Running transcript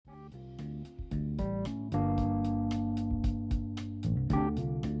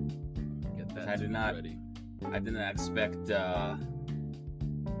I did not. Ready. I did not expect. I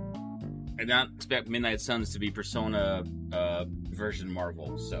did not expect Midnight Suns to be Persona version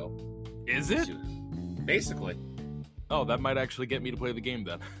Marvel. So Is it? Basically. Oh, that might actually get me to play the game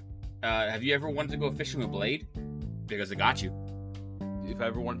then. Have you ever wanted to go fishing with Blade? Because it got you. If I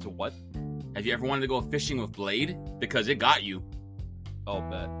ever wanted to what? Have you ever wanted to go fishing with Blade? Because it got you. Oh,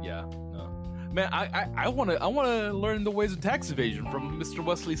 bet. Yeah. No. Man, I wanna learn the ways of tax evasion from Mr.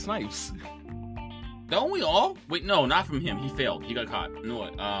 Wesley Snipes. Don't we all? Wait, no, not from him. He failed. He got caught. No,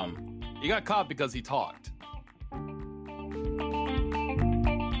 He got caught because he talked.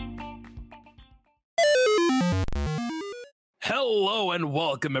 Hello and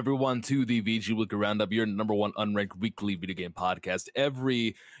welcome everyone to the VG Weekly Roundup, your number one unranked weekly video game podcast.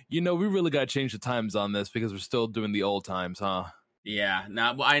 We really gotta change the times on this because we're still doing the old times, huh? Yeah.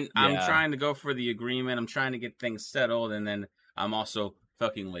 Now, I'm trying to go for the agreement. I'm trying to get things settled, and then I'm also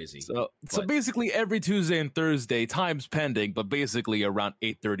fucking lazy. So basically every Tuesday and Thursday, times pending, but basically around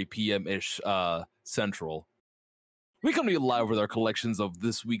 8:30 p.m.-ish Central. We come to you live with our collections of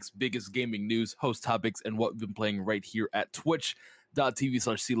this week's biggest gaming news, host topics, and what we've been playing right here at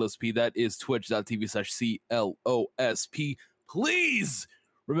twitch.tv/CLOSP. That is twitch.tv/CLOSP. Please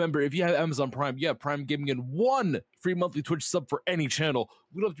remember, if you have Amazon Prime, you have Prime Gaming and one free monthly Twitch sub for any channel.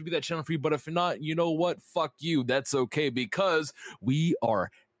 We'd love to be that channel for you, but if not, you know what? Fuck you. That's okay because we are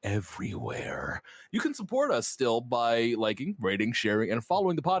everywhere. You can support us still by liking, rating, sharing, and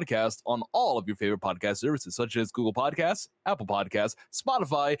following the podcast on all of your favorite podcast services, such as Google Podcasts, Apple Podcasts,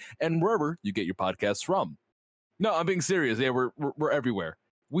 Spotify, and wherever you get your podcasts from. No, I'm being serious. Yeah, we're everywhere.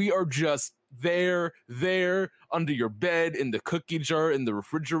 We are just there, under your bed, in the cookie jar, in the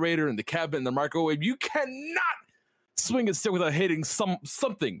refrigerator, in the cabinet, in the microwave. You cannot swing a stick without hitting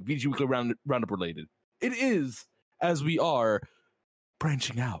something VG Weekly Roundup related. It is, as we are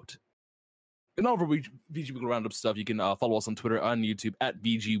branching out. And all of our VG Weekly Roundup stuff, you can follow us on Twitter, on YouTube, at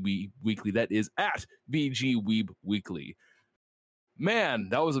VG Weekly. That is at VG Weeb Weekly. Man,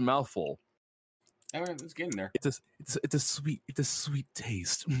 that was a mouthful. All right, let's get in there. It's a sweet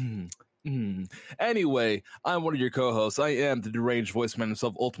taste. Anyway, I'm one of your co-hosts. I am the deranged voice man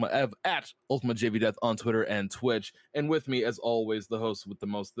himself, Ultima Ev, at Ultima JVDeath on Twitter and Twitch. And with me, as always, the host with the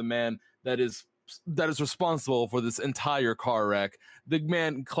most, the man that is responsible for this entire car wreck, the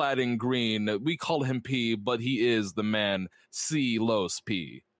man clad in green. We call him P, but he is the man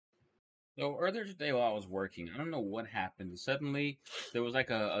CLOSP. So earlier today while I was working, I don't know what happened. Suddenly there was like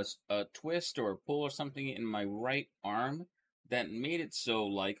a twist or a pull or something in my right arm that made it so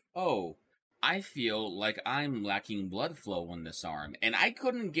like, oh, I feel like I'm lacking blood flow on this arm. And I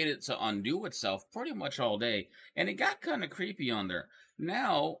couldn't get it to undo itself pretty much all day. And it got kind of creepy on there.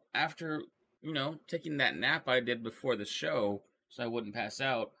 Now, after, taking that nap I did before the show so I wouldn't pass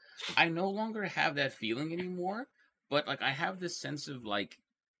out, I no longer have that feeling anymore. But like I have this sense of like,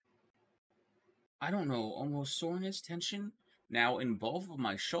 I don't know, almost soreness, tension now in both of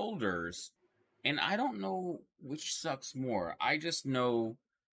my shoulders. And I don't know which sucks more. I just know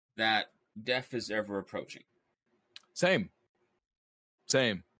that death is ever approaching. Same.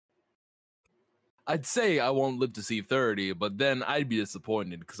 I'd say I won't live to see 30, but then I'd be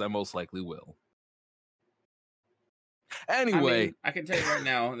disappointed because I most likely will. Anyway. I can tell you right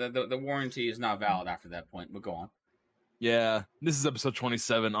now that the warranty is not valid after that point, but go on. Yeah, this is episode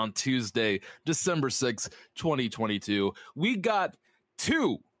 27 on Tuesday, December 6th, 2022. We got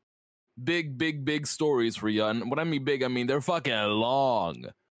two big stories for you. And what I mean big, I mean they're fucking long.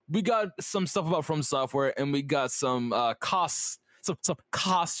 We got some stuff about From Software, and we got some cost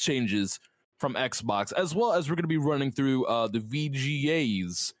changes from Xbox, as well as we're going to be running through the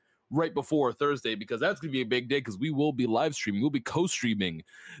VGAs right before Thursday, because that's going to be a big day, because we will be live streaming. We'll be co-streaming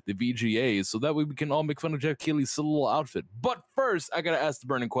the VGAs, so that way we can all make fun of Jeff Keighley's silly little outfit. But first, I got to ask the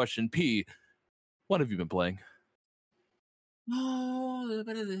burning question. P, what have you been playing? Oh, a little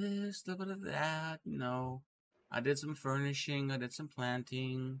bit of this, a little bit of that, I did some furnishing, I did some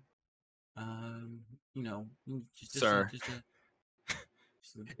planting, Sir.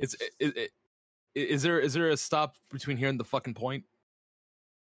 Is there a stop between here and the fucking point?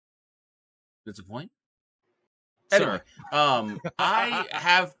 That's a point? Anyway, I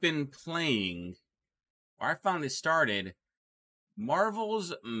have been playing, or I finally started,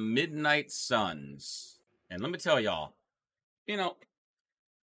 Marvel's Midnight Suns. And let me tell y'all,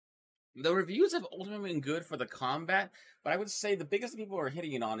 the reviews have ultimately been good for the combat, but I would say the biggest thing people are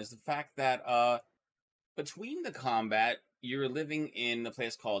hitting it on is the fact that between the combat, you're living in a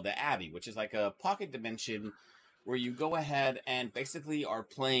place called the Abbey, which is like a pocket dimension where you go ahead and basically are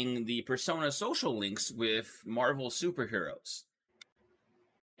playing the Persona social links with Marvel superheroes.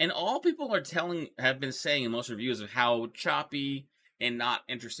 And all people have been saying in most reviews of how choppy and not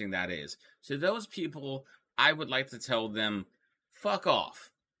interesting that is. To those people, I would like to tell them, fuck off.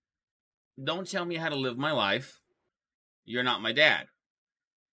 Don't tell me how to live my life. You're not my dad.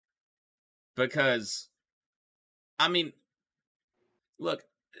 Because, I mean, look,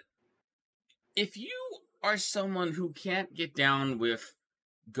 if you are someone who can't get down with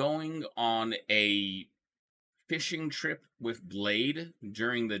going on a fishing trip with Blade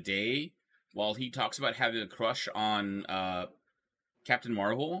during the day while he talks about having a crush on Captain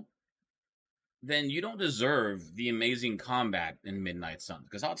Marvel, then you don't deserve the amazing combat in Midnight Suns.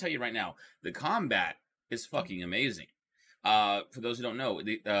 Because I'll tell you right now, the combat is fucking amazing. For those who don't know,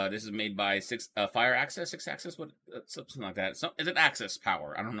 this is made by Fire Access, Six Access, something like that. Is it Access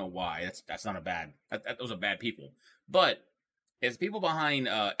Power? I don't know why. That's not a bad. Those are bad people, but it's people behind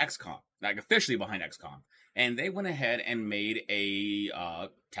XCOM, like officially behind XCOM, and they went ahead and made a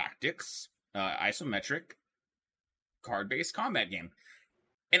tactics isometric card-based combat game,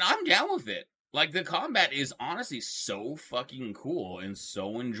 and I'm down with it. Like, the combat is honestly so fucking cool and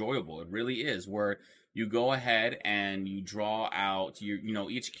so enjoyable. It really is. Where you go ahead and you draw out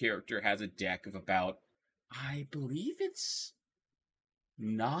each character has a deck of about, I believe it's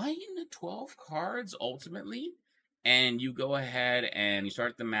 9 to 12 cards ultimately. And you go ahead and you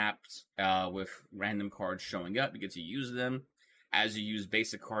start the maps with random cards showing up. You get to use them. As you use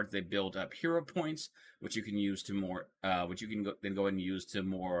basic cards, they build up hero points, which you can use to more, which you can then go ahead and use to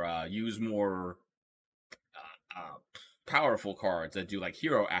use more powerful cards that do like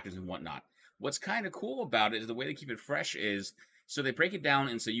hero actions and whatnot. What's kind of cool about it is the way they keep it fresh is, so they break it down,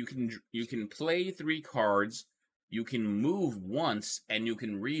 and so you can play 3 cards, you can move once, and you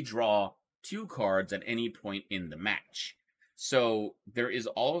can redraw 2 cards at any point in the match. So there is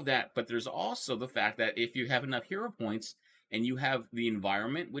all of that, but there's also the fact that if you have enough hero points and you have the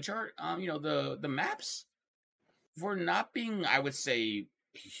environment, which are the maps, for not being, I would say,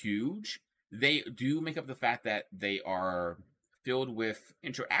 huge, they do make up the fact that they are filled with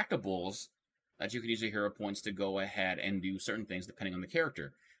interactables that you can use your hero points to go ahead and do certain things depending on the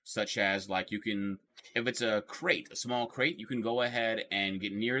character. Such as, like, you can, if it's a small crate, you can go ahead and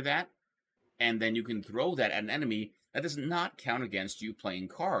get near that, and then you can throw that at an enemy. That does not count against you playing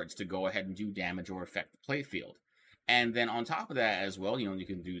cards to go ahead and do damage or affect the playfield. And then on top of that as well, you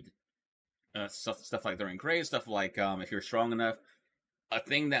can do stuff like throwing craze, stuff like if you're strong enough, a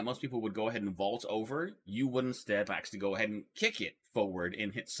thing that most people would go ahead and vault over, you would instead actually go ahead and kick it forward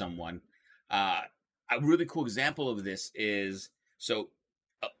and hit someone. A really cool example of this is, so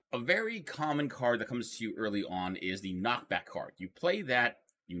a very common card that comes to you early on is the knockback card. You play that,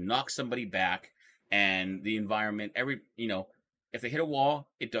 you knock somebody back, and the environment, if they hit a wall,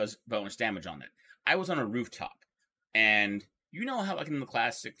 it does bonus damage on it. I was on a rooftop, and you know how, like, in the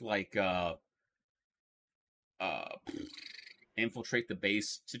classic, like, infiltrate the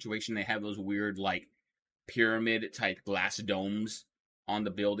base situation, they have those weird, like, pyramid type glass domes on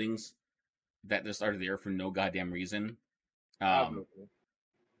the buildings that just are there for no goddamn reason. Well,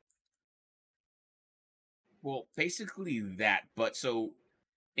 basically that, but so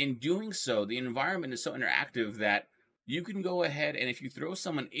in doing so, the environment is so interactive that you can go ahead, and if you throw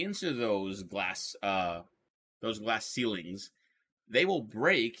someone into those glass ceilings, they will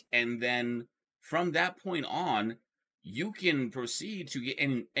break, and then from that point on, you can proceed to get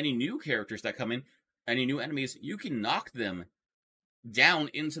any new characters that come in, any new enemies, you can knock them down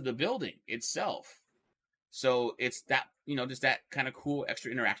into the building itself. So it's that, just that kind of cool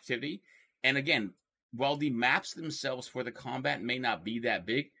extra interactivity. And again, while the maps themselves for the combat may not be that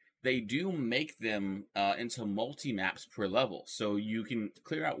big, they do make them into multi-maps per level. So you can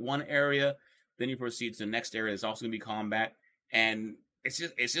clear out one area, then you proceed to the next area that's also going to be combat. And it's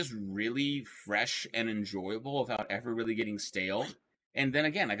just really fresh and enjoyable without ever really getting stale. And then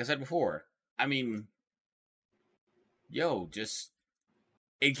again, like I said before, I mean,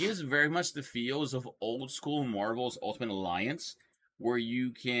 it gives very much the feels of old school Marvel's Ultimate Alliance, where you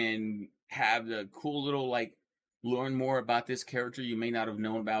can have the cool little, like, learn more about this character you may not have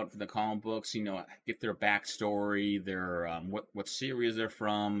known about from the comic books, get their backstory, their what series they're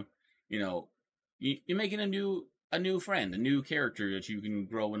from, you're making a new friend, a new character that you can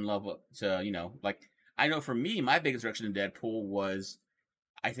grow in love with. To, like, I know for me, my biggest reaction to Deadpool was,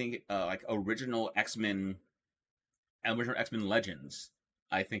 I think, like, original X-Men Legends.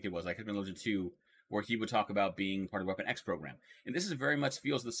 I think it was like X-Men Legend 2, where he would talk about being part of the Weapon X program. And this is very much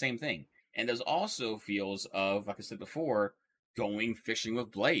feels the same thing. And there's also feels of, like I said before, going fishing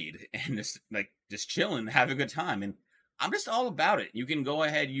with Blade and just chilling, having a good time. And I'm just all about it. You can go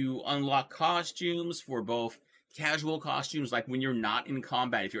ahead, you unlock costumes for both casual costumes, like when you're not in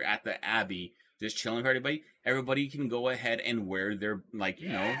combat, if you're at the Abbey, just chilling with everybody can go ahead and wear their, like,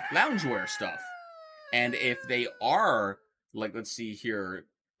 loungewear stuff. And if they are, like, let's see here,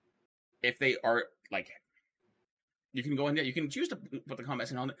 if they are, like, you can go in there, you can choose to put the combat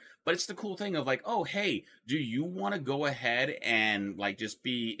scene on it, but it's the cool thing of, like, oh, hey, do you want to go ahead and, like, just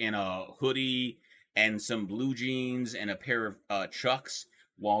be in a hoodie and some blue jeans and a pair of Chucks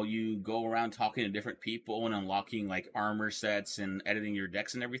while you go around talking to different people and unlocking, like, armor sets and editing your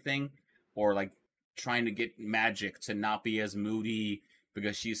decks and everything? Or, like, trying to get Magic to not be as moody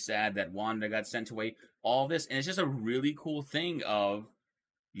because she's sad that Wanda got sent away. All this, and it's just a really cool thing of,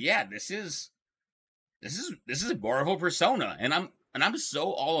 yeah, this is a Marvel Persona, and I'm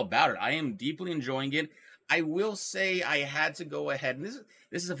so all about it. I am deeply enjoying it. I will say I had to go ahead, and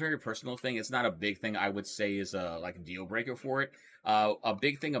this is a very personal thing. It's not a big thing I would say is like a deal breaker for it. A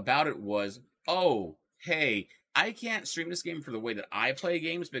big thing about it was, oh, hey, I can't stream this game for the way that I play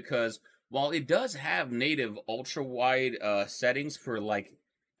games, because while it does have native ultra wide settings for, like,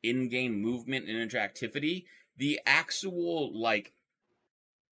 in-game movement and interactivity, the actual, like,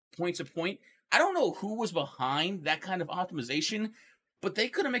 point to point, I don't know who was behind that kind of optimization, but they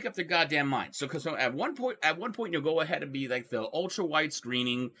couldn't make up their goddamn mind. So, because at one point, you'll go ahead and be like the ultra wide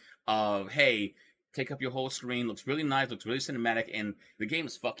screening of, hey, take up your whole screen, looks really nice, looks really cinematic, and the game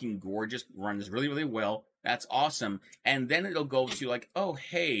is fucking gorgeous, runs really, really well. That's awesome. And then it'll go to, like, oh,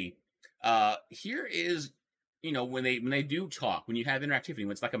 hey, here is, when they do talk, when you have interactivity,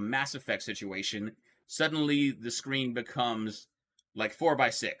 when it's like a Mass Effect situation, suddenly the screen becomes like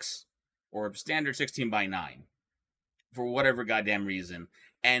 4:6 or standard 16:9 for whatever goddamn reason.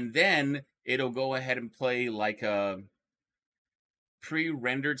 And then it'll go ahead and play like a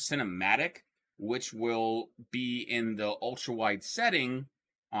pre-rendered cinematic, which will be in the ultra wide setting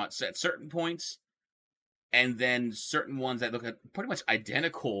at certain points, and then certain ones that look pretty much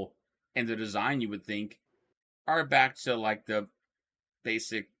identical in the design, you would think, are back to like the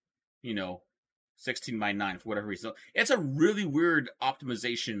basic, 16:9 for whatever reason. So it's a really weird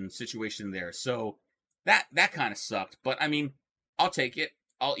optimization situation there. So that kind of sucked. But I mean, I'll take it.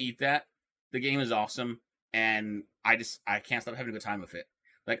 I'll eat that. The game is awesome, and I can't stop having a good time with it.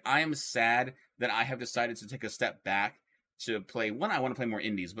 Like, I am sad that I have decided to take a step back to play. One, I want to play more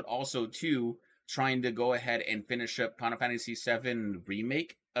indies, but also two, trying to go ahead and finish up Final Fantasy VII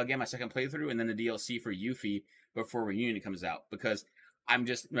Remake again, my second playthrough, and then the DLC for Yuffie before Reunion comes out, because I'm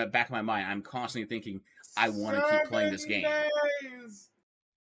just, in the back of my mind, I'm constantly thinking, I want to keep playing this game.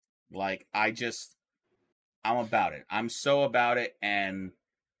 Like, I'm about it. I'm so about it, and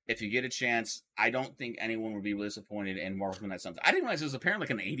if you get a chance, I don't think anyone would be really disappointed in Marvel's Midnight Suns. I didn't realize it was apparently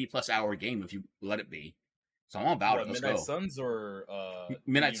like an 80-plus hour game if you let it be. So I'm all about it. Let's Midnight go. Suns or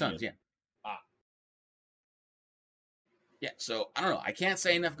Midnight Suns, yeah. Ah. Yeah, so I don't know. I can't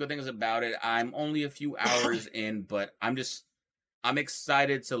say enough good things about it. I'm only a few hours in, but I'm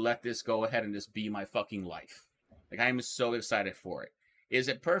excited to let this go ahead and just be my fucking life. Like, I am so excited for it. Is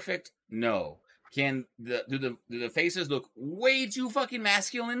it perfect? No. Do the faces look way too fucking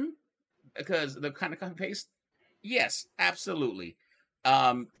masculine because the kind of copy paste? Yes, absolutely.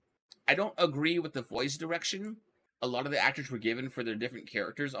 I don't agree with the voice direction. A lot of the actors were given for their different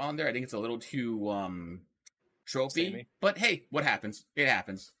characters on there. I think it's a little too tropey. Samey. But hey, what happens? It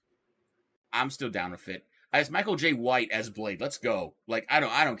happens. I'm still down with it. As Michael J. White as Blade, let's go. Like, I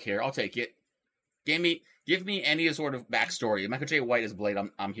don't care. I'll take it. Give me any sort of backstory. Michael J. White as Blade,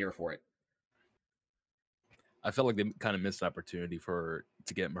 I'm here for it. I felt like they kind of missed an opportunity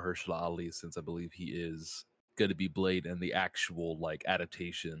to get Mahershala Ali, since I believe he is going to be Blade in the actual, like,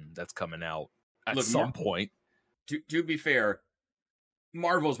 adaptation that's coming out at some point. To be fair,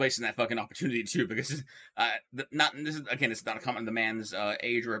 Marvel's wasting that fucking opportunity too, because it's not a comment on the man's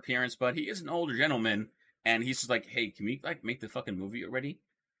age or appearance, but he is an older gentleman, and he's just like, hey, can we, like, make the fucking movie already?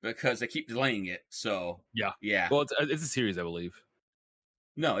 Because they keep delaying it. So yeah. Well, it's a series, I believe.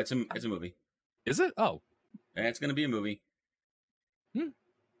 No, it's a movie. Is it? Oh, and it's gonna be a movie.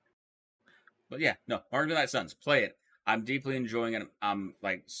 But yeah, no, Marvel's Midnight Suns, play it. I'm deeply enjoying it. I'm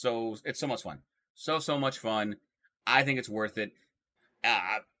like, it's so much fun. So much fun. I think it's worth it.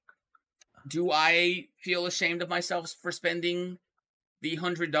 Do I feel ashamed of myself for spending the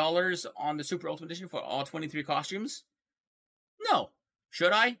 $100 on the Super Ultimate Edition for all 23 costumes? No.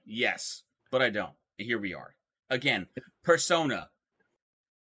 Should I? Yes. But I don't. And here we are. Again, Persona.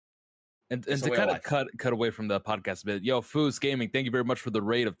 And to kind of cut away from the podcast a bit, yo, Foos Gaming, thank you very much for the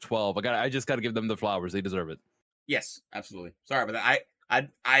raid of 12. I just got to give them the flowers. They deserve it. Yes, absolutely. Sorry about that.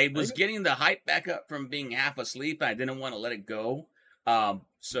 I was getting the hype back up from being half asleep, and I didn't want to let it go.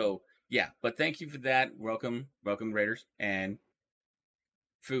 So Yeah, but thank you for that. Welcome, Raiders, and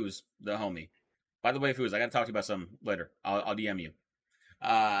Foos, the homie. By the way, Foos, I got to talk to you about something later. I'll DM you.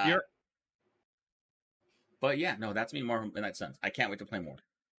 Uh, Here, but yeah, no, that's me more Midnight Suns. I can't wait to play more.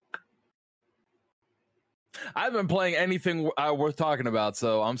 I haven't been playing anything worth talking about,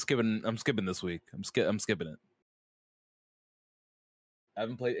 so I'm skipping this week. I'm skipping it. I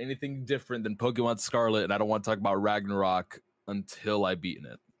haven't played anything different than Pokemon Scarlet, and I don't want to talk about Ragnarok until I've beaten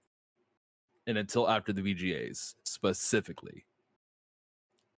it. And until after the VGAs, specifically.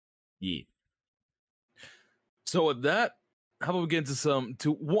 Yeah. So with that, how about we get into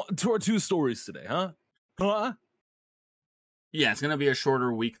two or two stories today, huh? Huh? Yeah, it's gonna be a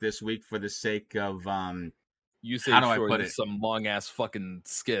shorter week this week for the sake of You say how do I short, put there's it? some long ass fucking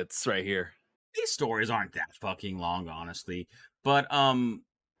skits right here. These stories aren't that fucking long, honestly. But yeah,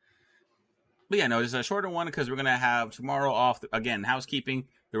 no, it's a shorter one because we're gonna have tomorrow off. Again, housekeeping.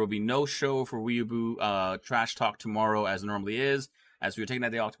 There will be no show for Weeaboo Trash Talk tomorrow as normally is, as we are taking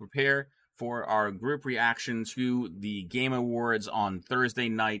that day off to prepare for our group reaction to the Game Awards on Thursday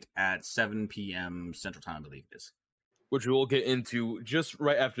night at 7 p.m. Central Time, I believe it is. Which we will get into just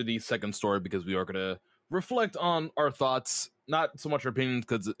right after the second story, because we are going to reflect on our thoughts, not so much our opinions,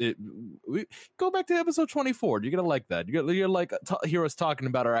 because we go back to episode 24. You're going to like that. You're going to like hear us talking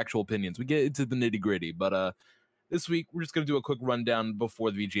about our actual opinions. We get into the nitty gritty, but this week we're just going to do a quick rundown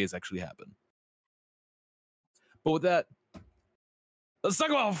before the VGAs actually happen. But with that, let's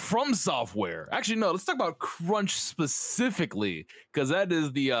talk about From Software. Actually, no, let's talk about Crunch specifically, because that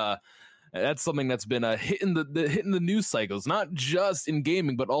is that's something that's been hitting the news cycles, not just in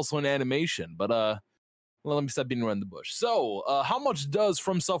gaming but also in animation. But well, let me stop beating around the bush. So, how much does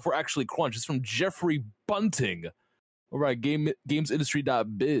From Software actually crunch? It's from Jeffrey Bunting over at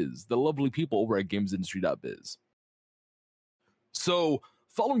GamesIndustry.biz, the lovely people over at GamesIndustry.biz. So,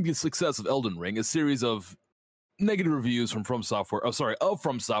 following the success of Elden Ring, a series of negative reviews of From Software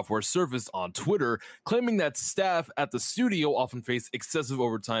surfaced on Twitter, claiming that staff at the studio often face excessive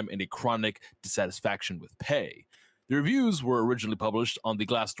overtime and a chronic dissatisfaction with pay. The reviews were originally published on the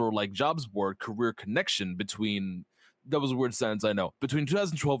Glassdoor-like jobs board Career Connection between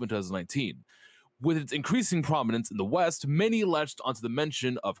 2012 and 2019. With its increasing prominence in the West, many latched onto the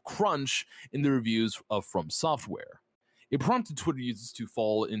mention of crunch in the reviews of From Software. It prompted Twitter users to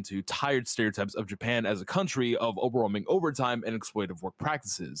fall into tired stereotypes of Japan as a country of overwhelming overtime and exploitative work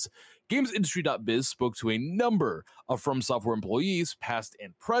practices. GamesIndustry.biz spoke to a number of From Software employees, past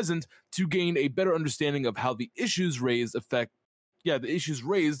and present, to gain a better understanding of how the issues raised affect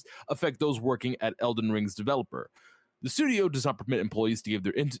those working at Elden Ring's developer. The studio does not permit employees to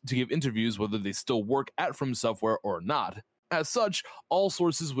give interviews whether they still work at From Software or not. As such, all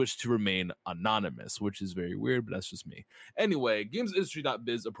sources wish to remain anonymous, which is very weird, but that's just me. Anyway,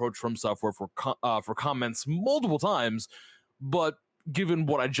 GamesIndustry.biz approached From Software for comments multiple times, but given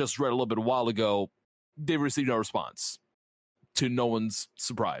what I just read a little bit a while ago, they received no response, to no one's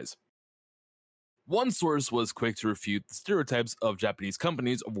surprise. One source was quick to refute the stereotypes of Japanese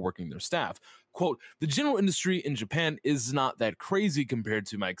companies overworking their staff. Quote, "The general industry in Japan is not that crazy compared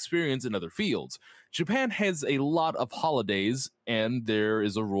to my experience in other fields. Japan has a lot of holidays, and there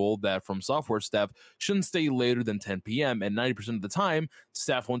is a rule that From Software staff shouldn't stay later than 10 p.m., and 90% of the time,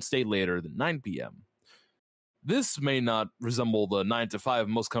 staff won't stay later than 9 p.m. This may not resemble the 9 to 5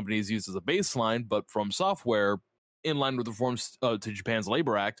 most companies use as a baseline, but From Software, in line with reforms to Japan's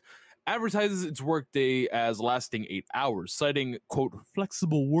Labor Act, advertises its workday as lasting 8 hours, citing, quote,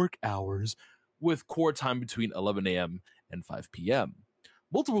 flexible work hours with core time between 11 a.m. and 5 p.m.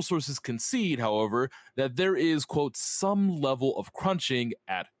 Multiple sources concede, however, that there is, quote, some level of crunching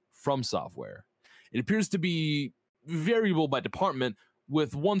at From Software. It appears to be variable by department,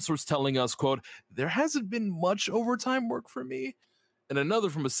 with one source telling us, quote, there hasn't been much overtime work for me. And another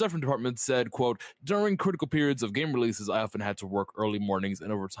from a separate department said, quote, during critical periods of game releases, I often had to work early mornings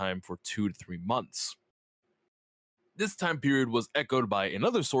and overtime for 2 to 3 months. This time period was echoed by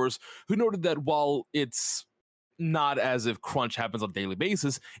another source who noted that while it's not as if crunch happens on a daily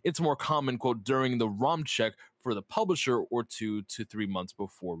basis, it's more common, quote, during the ROM check for the publisher or 2 to 3 months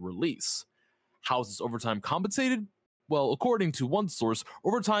before release. How is this overtime compensated? Well, according to one source,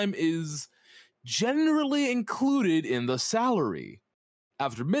 overtime is generally included in the salary.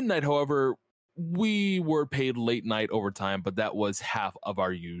 After midnight, however, we were paid late night overtime, but that was half of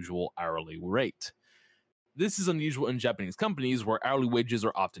our usual hourly rate. This is unusual in Japanese companies where hourly wages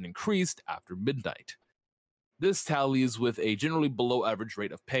are often increased after midnight. This tallies with a generally below average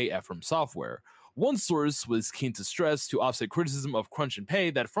rate of pay at From Software. One source was keen to stress, to offset criticism of crunch and pay,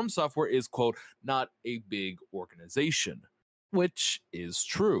 that From Software is, quote, not a big organization, which is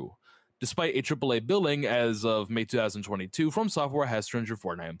true. Despite a AAA billing as of May 2022, From Software has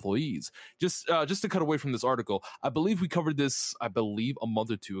 349 employees. Just to cut away from this article, I believe we covered this, a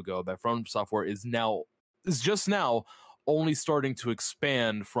month or two ago, that From Software is just now only starting to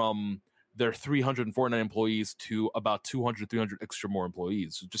expand from their 349 employees to about 200, 300 extra more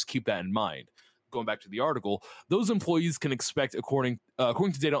employees. So just keep that in mind. Going back to the article, those employees can expect, according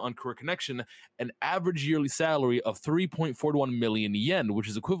to data on Career Connection, an average yearly salary of 3.41 million yen, which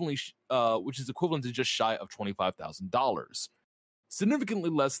is equivalent to just shy of $25,000, significantly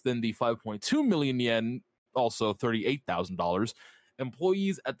less than the 5.2 million yen, also $38,000,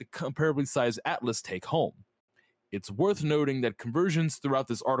 employees at the comparably sized Atlas take home. It's worth noting that conversions throughout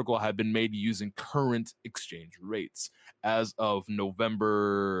this article have been made using current exchange rates as of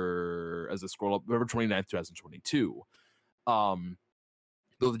November 29th, 2022. Though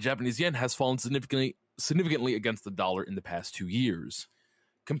the Japanese yen has fallen significantly against the dollar in the past 2 years.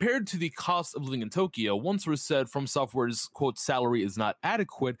 Compared to the cost of living in Tokyo, one source said From Software's, quote, salary is not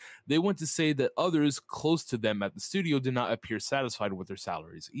adequate. They went to say that others close to them at the studio did not appear satisfied with their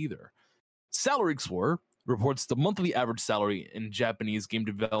salaries either. Salary Explorer reports the monthly average salary in Japanese game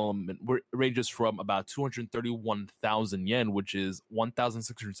development ranges from about 231,000 yen, which is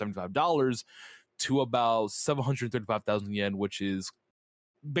 $1,675, to about 735,000 yen, which is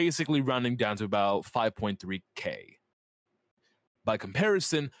basically rounding down to about 5.3K. By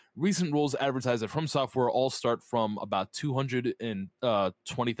comparison, recent roles advertised at From Software all start from about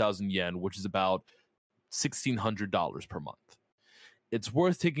 220,000 yen, which is about $1,600 per month. It's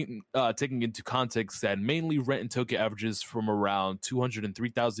worth taking into context that mainly rent in Tokyo averages from around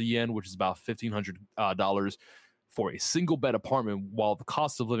 203,000 yen, which is about $1,500 for a single bed apartment, while the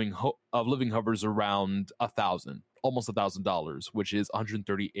cost of living hovers around almost $1,000, which is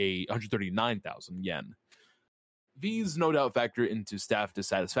 139,000 yen. These no doubt factor into staff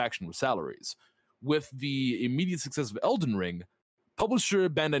dissatisfaction with salaries. With the immediate success of Elden Ring, publisher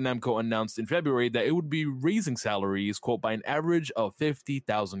Bandai Namco announced in February that it would be raising salaries, quote, by an average of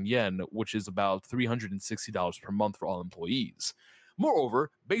 50,000 yen, which is about $360 per month for all employees. Moreover,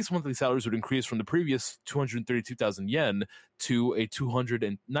 base monthly salaries would increase from the previous 232,000 yen to a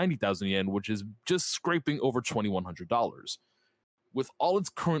 290,000 yen, which is just scraping over $2,100. With all its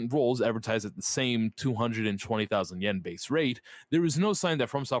current roles advertised at the same 220,000 yen base rate, there is no sign that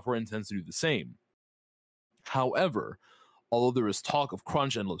From Software intends to do the same. However, although there is talk of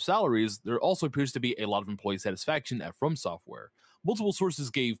crunch and low salaries, there also appears to be a lot of employee satisfaction at From Software. Multiple sources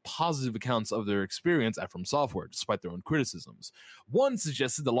gave positive accounts of their experience at From Software, despite their own criticisms. One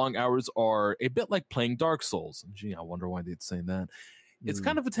suggested the long hours are a bit like playing Dark Souls. Gee, I wonder why they'd say that. It's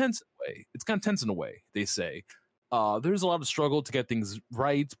kind of tense in a way, they say. There's a lot of struggle to get things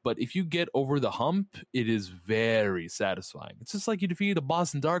right, but if you get over the hump, it is very satisfying. It's just like you defeated a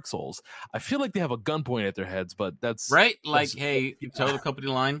boss in Dark Souls. I feel like they have a gun pointed at their heads, but that's right. Like, hey, you tell the company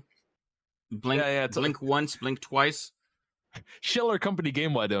line, blink, blink once, blink twice. Shell our company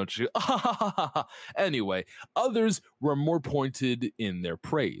game, why don't you? Anyway, others were more pointed in their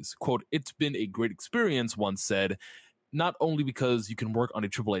praise. Quote, "It's been a great experience," one said. Not only because you can work on a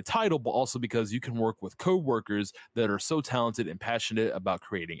AAA title, but also because you can work with co-workers that are so talented and passionate about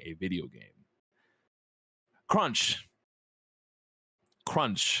creating a video game. Crunch.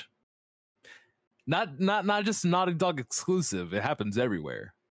 Not just Naughty Dog exclusive. It happens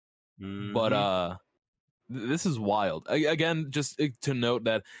everywhere. Mm-hmm. But this is wild. Again, just to note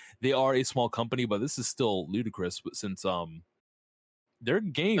that they are a small company, but this is still ludicrous since their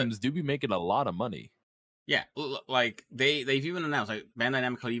games do be making a lot of money. Yeah, like they've even announced, like Bandai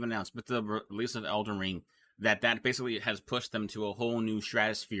Namco even announced with the release of Elden Ring that basically has pushed them to a whole new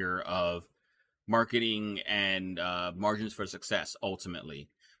stratosphere of marketing and margins for success ultimately.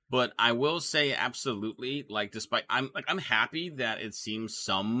 But I will say absolutely, like despite I'm happy that it seems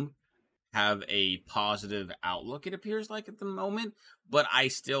some have a positive outlook, it appears like at the moment, but I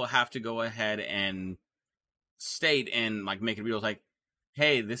still have to go ahead and state and like make it real, like,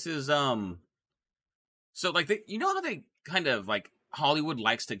 hey, this is so like you know how they kind of like Hollywood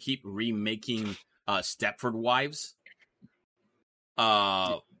likes to keep remaking Stepford Wives?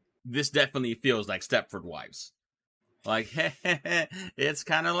 This definitely feels like Stepford Wives. Like, it's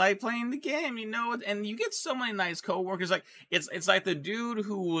kind of like playing the game, you know, and you get so many nice coworkers. Like it's like the dude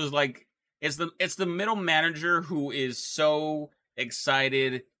who was like it's the middle manager who is so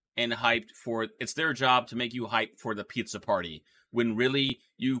excited and hyped for it's their job to make you hyped for the pizza party when really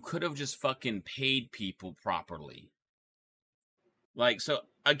you could have just fucking paid people properly. Like, so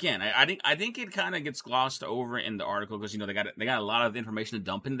again, I think it kind of gets glossed over in the article because, you know, they got a lot of information to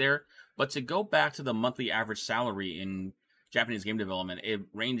dump in there. But to go back to the monthly average salary in Japanese game development, it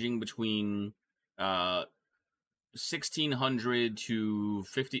ranging between 1,600 to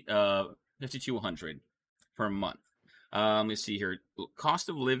 5,200 per month. Let me see here. Cost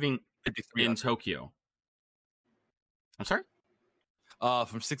of living in Tokyo. I'm sorry.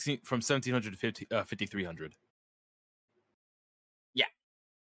 From 1,700 to 5,300. Yeah,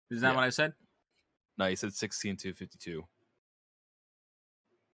 is that what I said? No, you said 16 to 52.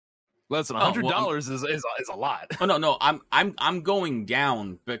 Listen, $100 is a lot. Oh no, I'm going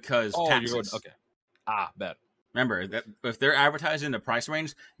down because taxes. You're going, okay. Bet. Remember that if they're advertising the price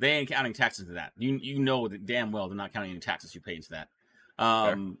range, they ain't counting taxes to that. You know that damn well they're not counting any taxes you pay into that.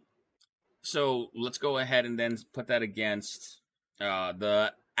 So let's go ahead and then put that against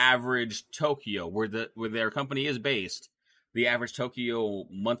the average Tokyo, where their company is based. The average Tokyo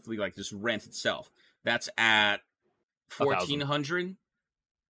monthly, like just rent itself, that's at 1,400.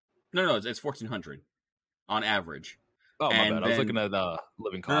 No, it's 1,400 on average. Oh, my bad. I was looking at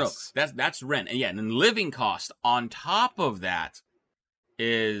living costs. No, that's rent. And yeah, and then living cost on top of that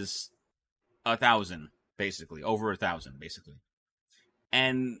is 1,000, basically. Over 1,000, basically.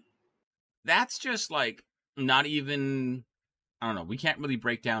 And that's just like not even, I don't know, we can't really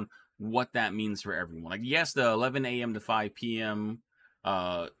break down what that means for everyone. Like, yes, the 11 a.m. to 5 p.m.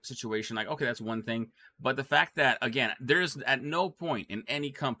 Situation, like, okay, that's one thing. But the fact that, again, there's at no point in any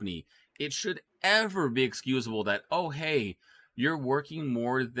company it should ever be excusable that, oh, hey, you're working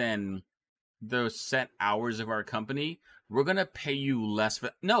more than the set hours of our company, we're going to pay you less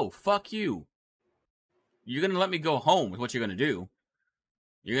for... No, fuck you. You're going to let me go home with what you're going to do.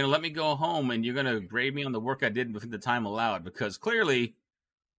 You're going to let me go home and you're going to grade me on the work I did within the time allowed, because clearly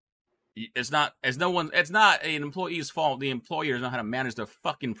it's not an employee's fault. The employer doesn't know how to manage their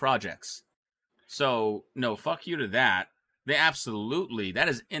fucking projects. So, no, fuck you to that. That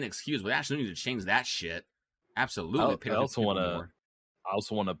is inexcusable. They actually need to change that shit. Absolutely. I also want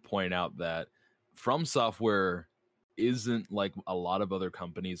to point out that From Software isn't like a lot of other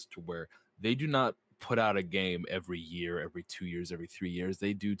companies to where they do not put out a game every year, every 2 years, every 3 years.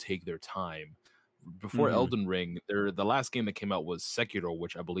 They do take their time. Before Elden Ring, the last game that came out was Sekiro,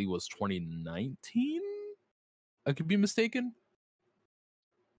 which I believe was 2019. I could be mistaken.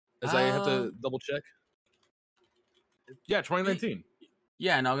 As I have to double check. Yeah, 2019.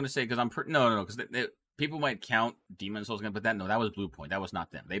 Yeah, and I'm gonna say because because people might count Demon's Souls again, but that was Bluepoint. That was not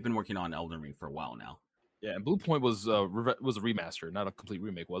them. They've been working on Elden Ring for a while now. Yeah, and Bluepoint was a remaster, not a complete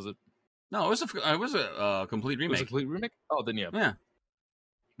remake, was it? No, it was a complete remake. It was a complete remake? Oh, then yeah. Yeah.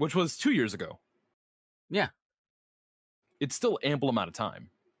 Which was 2 years ago. Yeah. It's still ample amount of time.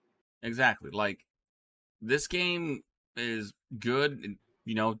 Exactly. Like, this game is good. And,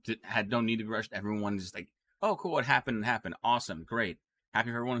 had no need to be rushed. Everyone's just like, oh, cool, it happened. Awesome, great.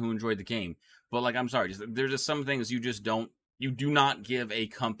 Happy for everyone who enjoyed the game. But, like, I'm sorry. There's just some things you do not give a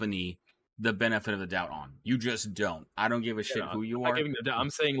company the benefit of the doubt on. You just don't. I don't give a shit who you are.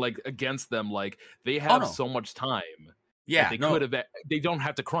 I'm saying, like, against them, like, they have so much time. Yeah. They don't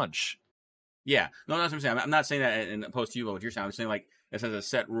have to crunch. Yeah. No, that's what I'm saying. I'm not saying that in opposed to you, what you're saying. I'm saying, like, this is a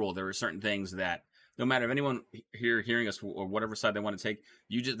set rule. There are certain things that, no matter if anyone here hearing us or whatever side they want to take,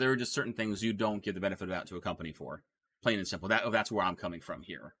 there are just certain things you don't give the benefit of the doubt to a company for. Plain and simple. That's where I'm coming from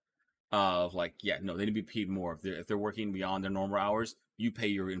here. Of like, yeah, no, they need to be paid more. If they're working beyond their normal hours, you pay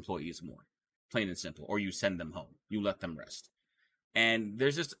your employees more. Plain and simple. Or you send them home. You let them rest. And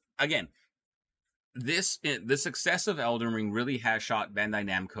there's just, again, the success of Elden Ring really has shot Bandai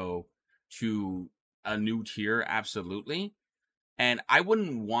Namco to a new tier, absolutely. And I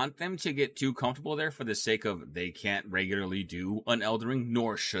wouldn't want them to get too comfortable there for the sake of they can't regularly do an Elden Ring,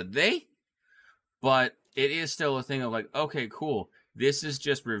 nor should they. But it is still a thing of like, okay, cool. This is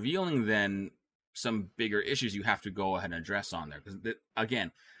just revealing then some bigger issues you have to go ahead and address on there. Because,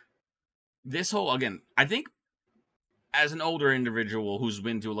 again, I think as an older individual who's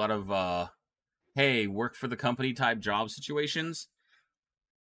been to a lot of, hey, work for the company type job situations,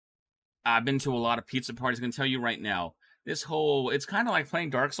 I've been to a lot of pizza parties. I can tell you right now, it's kind of like playing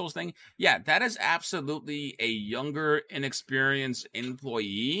Dark Souls thing. Yeah, that is absolutely a younger, inexperienced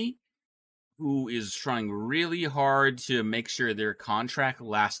employee who is trying really hard to make sure their contract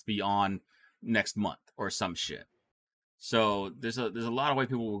lasts beyond next month or some shit. So there's a lot of way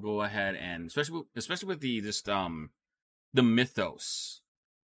people will go ahead and especially with the mythos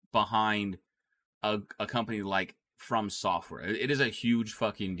behind a company like From Software. It is a huge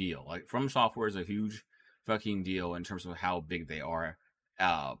fucking deal. Like, From Software is a huge fucking deal in terms of how big they are,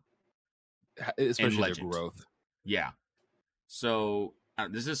 especially their growth. Yeah. So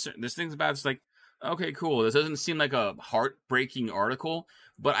this thing's about, it's like, okay, cool. This doesn't seem like a heartbreaking article,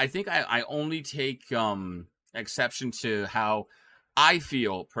 but I think I only take exception to how I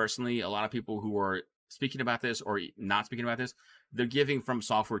feel personally. A lot of people who are speaking about this or not speaking about this, they're giving From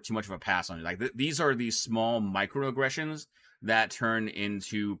Software too much of a pass on it. Like these are these small microaggressions that turn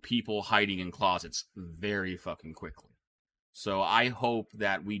into people hiding in closets very fucking quickly. So I hope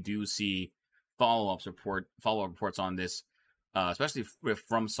that we do see follow-up reports on this, especially with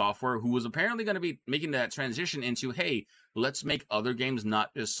From Software, who was apparently going to be making that transition into, hey, let's make other games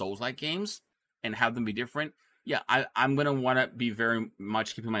not just Souls-like games and have them be different. Yeah, I'm going to want to be very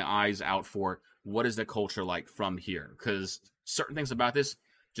much keeping my eyes out for what is the culture like from here, because certain things about this,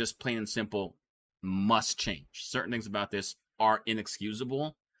 just plain and simple, must change. Certain things about this are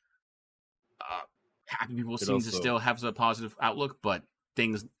inexcusable. Happy people seem to still have a positive outlook, but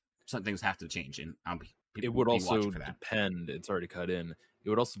some things have to change, and it would also depend. It's already cut in. It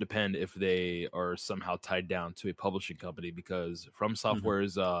would also depend if they are somehow tied down to a publishing company, because From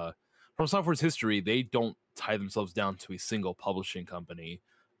Software's history, they don't tie themselves down to a single publishing company.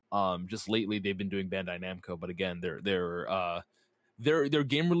 Just lately they've been doing Bandai Namco, but again, their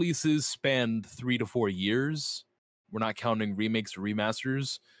game releases spanned 3 to 4 years. We're not counting remakes or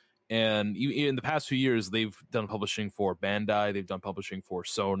remasters. And in the past few years, they've done publishing for Bandai, they've done publishing for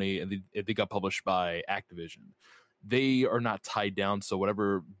Sony, and they got published by Activision. They are not tied down, so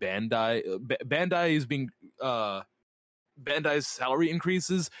whatever Bandai is being Bandai's salary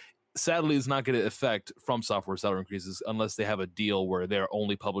increases, sadly, is not going to affect From Software salary increases unless they have a deal where they're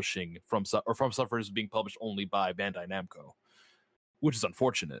only publishing From Software is being published only by Bandai Namco, which is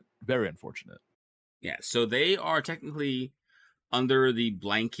unfortunate, very unfortunate. Yeah, so they are technically under the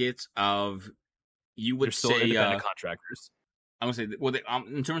blanket of, you would still say, independent contractors. I would say, well,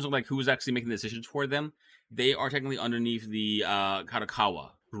 in terms of like who's actually making the decisions for them, they are technically underneath the Kadokawa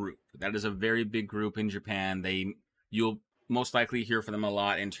group. That is a very big group in Japan. You'll most likely hear from them a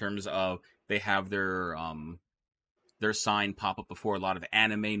lot in terms of they have their sign pop up before a lot of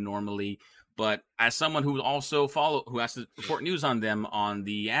anime normally. But as someone who has to report news on them on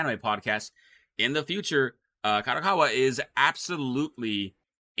the anime podcast, in the future, Kadokawa is absolutely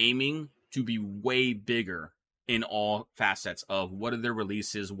aiming to be way bigger in all facets of what are their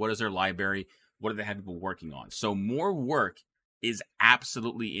releases, what is their library, what do they have people working on. So more work is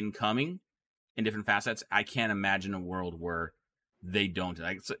absolutely incoming in different facets. I can't imagine a world where they don't.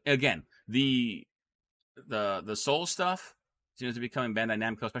 Like, so again, the Soul stuff seems to be coming Bandai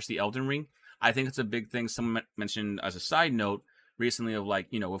Namco, especially Elden Ring. I think it's a big thing. Someone mentioned as a side note recently of like,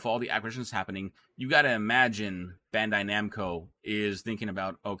 with all the acquisitions happening, you got to imagine Bandai Namco is thinking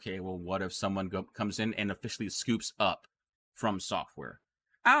about, okay, well, what if someone comes in and officially scoops up From Software?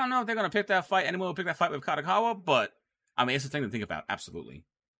 I don't know if they're going to pick that fight. Anyone will pick that fight with Kadokawa, but I mean, it's a thing to think about. Absolutely.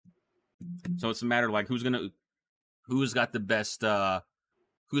 So it's a matter of like who's got the best,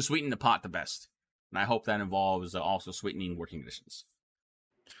 who's sweetening the pot the best. And I hope that involves also sweetening working conditions.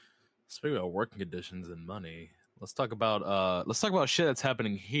 Speaking of working conditions and money, let's talk about shit that's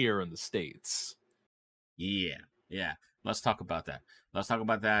happening here in the States. Yeah. Let's talk about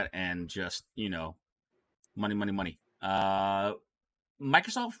that and just, money.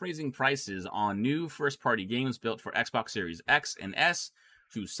 Microsoft raising prices on new first-party games built for Xbox Series X and S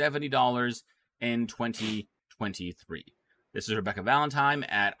to $70 in 2023. This is Rebecca Valentine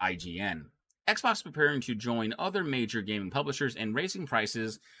at IGN. Xbox is preparing to join other major gaming publishers in raising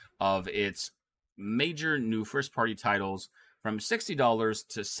prices of its major new first-party titles from $60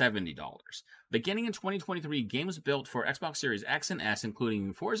 to $70. Beginning in 2023, games built for Xbox Series X and S,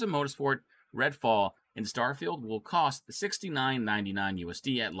 including Forza Motorsport, Redfall, and Starfield, will cost $69.99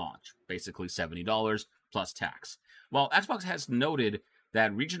 USD at launch, basically $70 plus tax. While Xbox has noted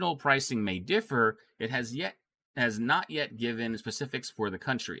that regional pricing may differ, it has not yet given specifics for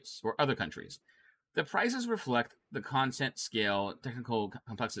other countries. The prices reflect the content scale, technical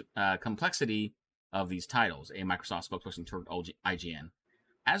complexity of these titles, a Microsoft spokesperson told IGN.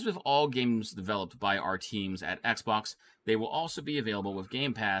 As with all games developed by our teams at Xbox, they will also be available with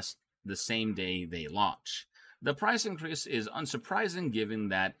Game Pass the same day they launch. The price increase is unsurprising given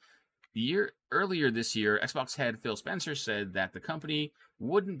that earlier this year, Xbox head Phil Spencer said that the company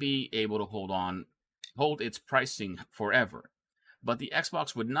wouldn't be able to hold its pricing forever. But the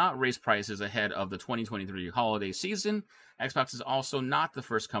Xbox would not raise prices ahead of the 2023 holiday season. Xbox is also not the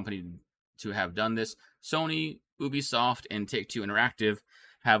first company to have done this. Sony, Ubisoft, and Take-Two Interactive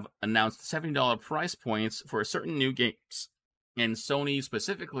have announced $70 price points for certain new games. And Sony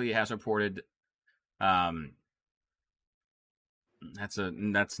specifically has reported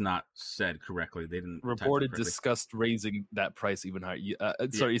that's not said correctly. They didn't discussed raising that price even higher.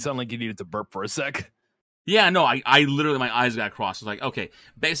 Sorry, you sound like you needed to burp for a sec. Yeah, no, I literally, my eyes got crossed. I was like, okay,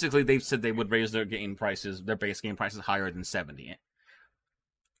 basically they've said they would raise their game prices, their base game prices higher than 70.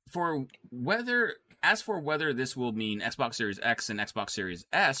 For as for whether this will mean Xbox Series X and Xbox Series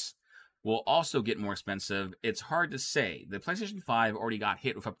S will also get more expensive, it's hard to say. The PlayStation 5 already got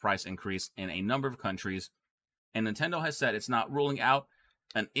hit with a price increase in a number of countries, and Nintendo has said it's not ruling out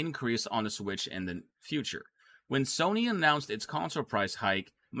an increase on the Switch in the future. When Sony announced its console price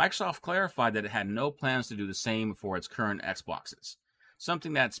hike, Microsoft clarified that it had no plans to do the same for its current Xboxes,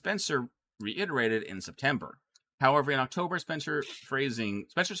 something that Spencer reiterated in September. However, in October, Spencer's phrasing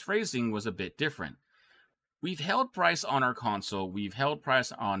was a bit different. We've held price on our console, we've held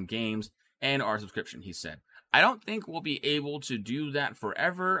price on games, and our subscription, he said. I don't think we'll be able to do that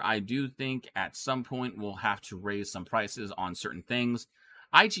forever. I do think at some point we'll have to raise some prices on certain things.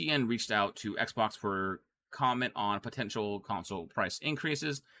 IGN reached out to Xbox for comment on potential console price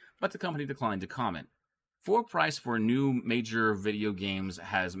increases, but the company declined to comment. Floor price for new major video games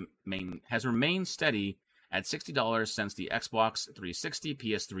has remained steady at $60 since the Xbox 360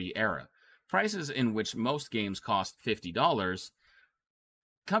 PS3 era. Prices in which most games cost $50.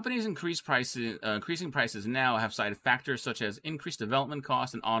 Companies increasing prices now have cited factors such as increased development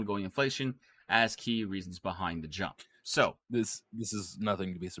costs and ongoing inflation as key reasons behind the jump. So this is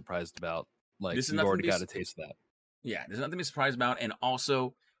nothing to be surprised about. Like, this is we've already got a taste of that. Yeah, there's nothing to be surprised about. And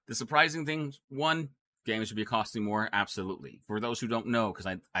also, the surprising thing, one, games should be costing more. Absolutely. For those who don't know,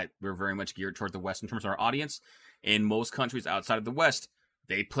 because we're very much geared toward the West in terms of our audience. In most countries outside of the West,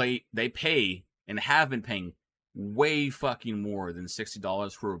 they pay and have been paying way fucking more than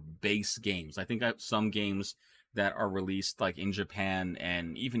 $60 for base games. I think some games that are released like in Japan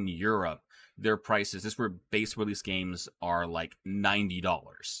and even Europe, their prices, this where base release games are like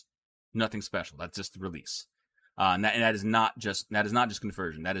 $90. Nothing special. That's just the release. And that is not just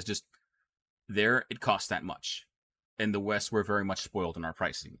conversion. That is just there. It costs that much. In the West, we're very much spoiled in our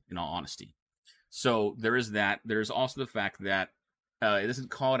pricing, in all honesty. So there is that. There's also the fact that it doesn't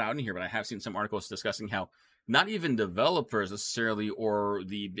call it out in here, but I have seen some articles discussing how not even developers necessarily or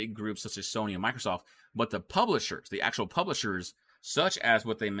the big groups such as Sony and Microsoft, but the publishers, the actual publishers, such as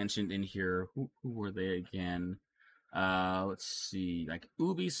what they mentioned in here. Who were they again? Let's see, like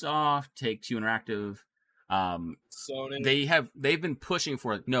Ubisoft, Take-Two Interactive. Sony. They've been pushing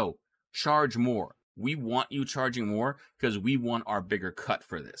for no, charge more. We want you charging more because we want our bigger cut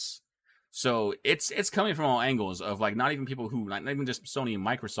for this. So it's coming from all angles of like not even people who not even just Sony and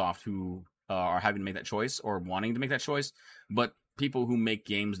Microsoft who are having to make that choice or wanting to make that choice, but people who make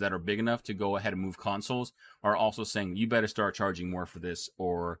games that are big enough to go ahead and move consoles are also saying you better start charging more for this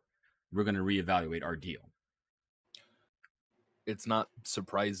or we're going to reevaluate our deal. It's not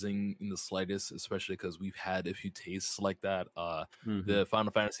surprising in the slightest, especially because we've had a few tastes like that. The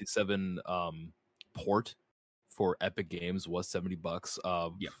Final Fantasy VII port for Epic Games was $70.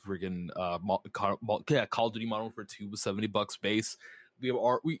 Friggin' Call of Duty Modern Warfare 2 was $70 base.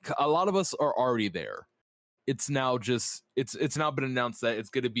 A lot of us are already there. It's now been announced that it's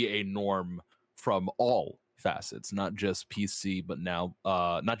going to be a norm from all facets, not just PC, but now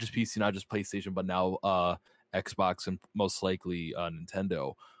not just PC, not just PlayStation, but now Xbox and most likely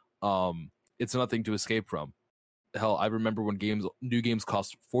Nintendo. It's nothing to escape from. Hell, I remember when new games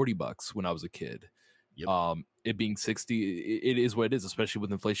cost $40 when I was a kid. Yep. It being 60, it is what it is, especially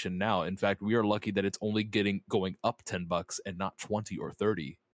with inflation now. In fact, we are lucky that it's only going up $10 and not 20 or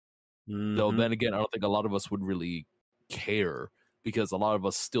 30. Though then again, I don't think a lot of us would really care because a lot of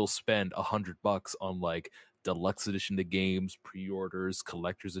us still spend $100 on like deluxe edition to games, pre-orders,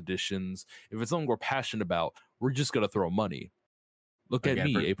 collector's editions. If it's something we're passionate about, we're just gonna throw money. Look at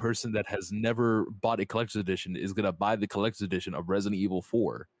me, a person that has never bought a collector's edition is gonna buy the collector's edition of Resident Evil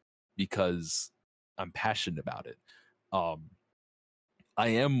 4 because I'm passionate about it.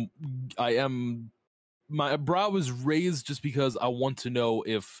 My brow was raised just because I want to know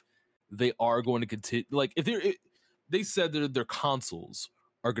if they are going to continue. Like if they said that their consoles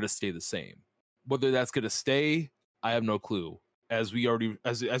are going to stay the same. Whether that's going to stay, I have no clue. As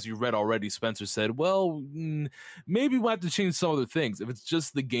you read already, Spencer said, well, maybe we'll have to change some other things. If it's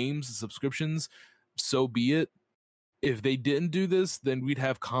just the games, the subscriptions, so be it. If they didn't do this, then we'd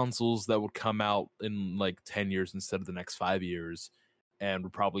have consoles that would come out in like 10 years instead of the next 5 years and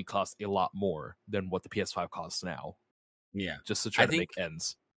would probably cost a lot more than what the PS5 costs now. Yeah. Just to try to make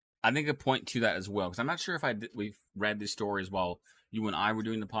ends. I think a point to that as well, because I'm not sure if we've read these stories while you and I were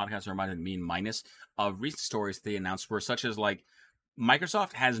doing the podcast, or it might have been Minus, of recent stories they announced were such as like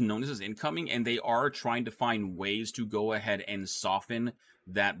Microsoft has known this is incoming and they are trying to find ways to go ahead and soften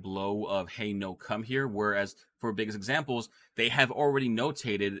that blow of, hey, no, come here. Whereas for biggest examples, they have already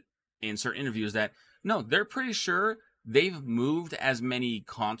notated in certain interviews that No, they're pretty sure they've moved as many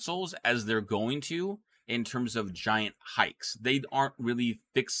consoles as they're going to in terms of giant hikes. They aren't really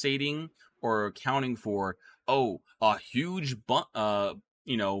fixating or accounting for, oh, a huge bump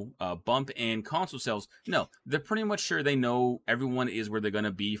in console sales. No, they're pretty much sure they know everyone is where they're going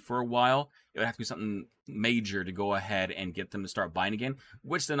to be for a while. It would have to be something major to go ahead and get them to start buying again,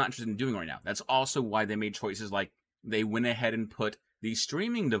 which they're not interested in doing right now. That's also why they made choices like they went ahead and put the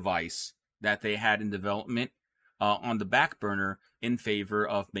streaming device that they had in development on the back burner in favor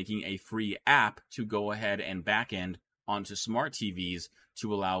of making a free app to go ahead and back end onto smart TVs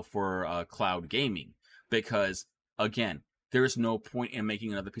to allow for cloud gaming. Because, again, there's no point in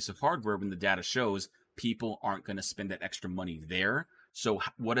making another piece of hardware when the data shows people aren't going to spend that extra money there. So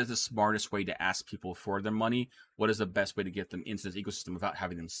what is the smartest way to ask people for their money? What is the best way to get them into this ecosystem without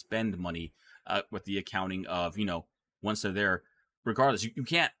having them spend money with the accounting of, once they're there, regardless, you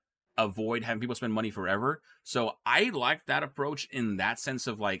can't avoid having people spend money forever. So I like that approach in that sense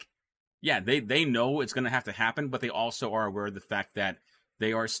of like, yeah, they know it's going to have to happen, but they also are aware of the fact that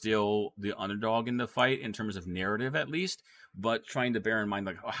they are still the underdog in the fight in terms of narrative, at least, but trying to bear in mind,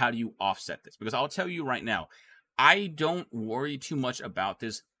 like, how do you offset this? Because I'll tell you right now, I don't worry too much about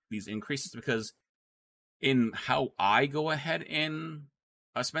these increases, because in how I go ahead and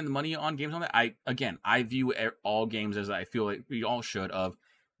spend the money on games on that, I view all games as I feel like we all should of,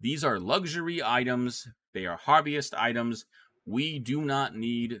 these are luxury items. They are hobbyist items. We do not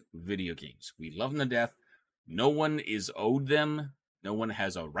need video games. We love them to death. No one is owed them. No one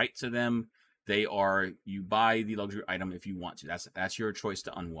has a right to them. They are, you buy the luxury item if you want to. That's your choice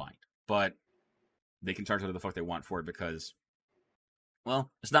to unwind. But they can charge whatever the fuck they want for it because, well,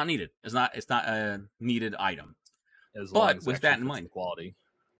 it's not needed. It's not a needed item. But with that in mind, quality.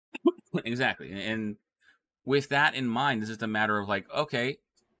 Exactly. And with that in mind, this is a matter of like, okay,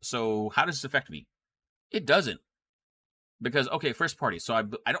 so how does this affect me? It doesn't. Because, okay, first party. So I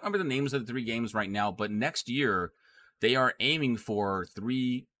don't remember the names of the 3 games right now, but next year they are aiming for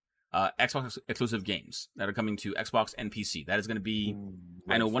 3 Xbox exclusive games that are coming to Xbox and PC. That is going to be,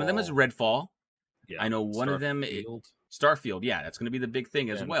 I know one of them is Redfall. Yeah, I know one of them is Starfield. Yeah, that's going to be the big thing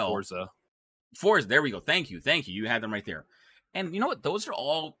as well. Forza, there we go. Thank you. You had them right there. And you know what? Those are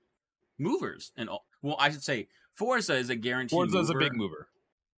all movers. And well, I should say Forza is a guaranteed Forza is a big mover.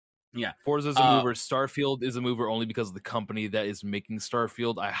 Yeah, Forza is a mover. Starfield is a mover only because of the company that is making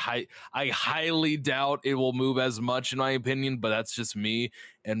Starfield. I highly doubt it will move as much, in my opinion, but that's just me.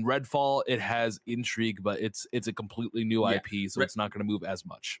 And Redfall, it has intrigue, but it's a completely new IP, so it's not going to move as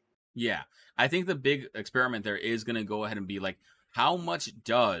much. Yeah, I think the big experiment there is going to go ahead and be like, how much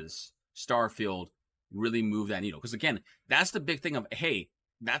does Starfield really move that needle? Because again, that's the big thing of, hey,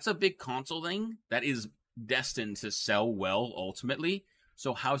 that's a big console thing that is destined to sell well ultimately.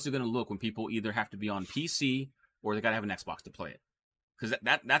 So how's it going to look when people either have to be on PC or they got to have an Xbox to play it? Because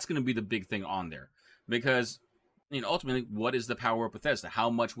that's going to be the big thing on there. Because, ultimately, what is the power of Bethesda? How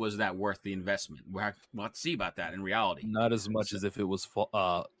much was that worth the investment? We'll have to see about that in reality. Not as much as if it was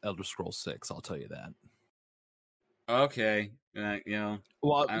Elder Scrolls 6, I'll tell you that. Okay.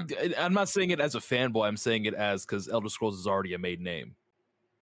 Well, I'm not saying it as a fanboy. I'm saying it as because Elder Scrolls is already a made name.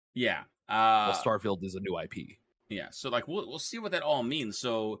 Yeah. Well, Starfield is a new IP. Yeah, so like we'll see what that all means.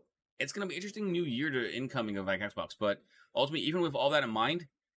 So it's gonna be an interesting new year to incoming of like Xbox. But ultimately, even with all that in mind,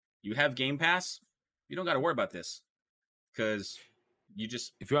 you have Game Pass. You don't got to worry about this because you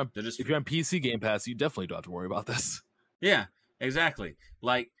just if you're on PC Game Pass, you definitely don't have to worry about this. Yeah, exactly.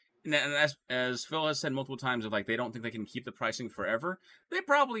 Like, and as Phil has said multiple times, of like they don't think they can keep the pricing forever. They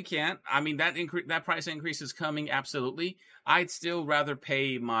probably can't. I mean, that price increase is coming. Absolutely. I'd still rather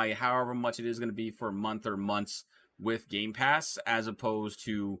pay my however much it is going to be for a month or months with Game Pass as opposed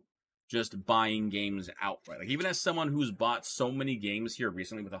to just buying games outright. Like, even as someone who's bought so many games here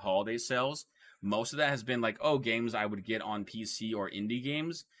recently with the holiday sales, most of that has been like, oh, games I would get on PC or indie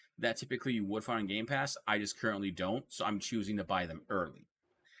games that typically you would find on Game Pass. I just currently don't, so I'm choosing to buy them early.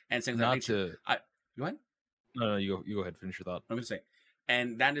 And same not to go ahead. No, you go ahead. Finish your thought. I'm gonna say,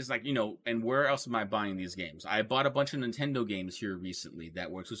 and that is like, and where else am I buying these games? I bought a bunch of Nintendo games here recently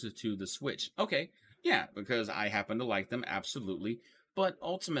that were exclusive to the Switch. Okay, yeah, because I happen to like them, absolutely. But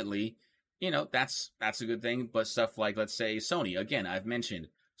ultimately, that's a good thing. But stuff like, let's say, Sony. Again, I've mentioned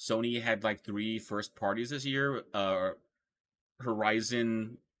Sony had like 3 first parties this year.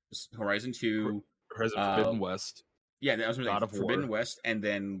 Horizon 2, Horizon Forbidden West. Yeah, that was like Forbidden West, and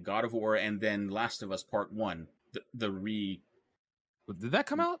then God of War, and then Last of Us Part 1. Did that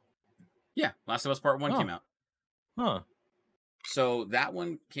come out? Yeah, Last of Us Part 1 came out. Huh. So that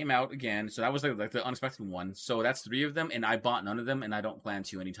one came out again. So that was like the unexpected one. So that's 3 of them, and I bought none of them, and I don't plan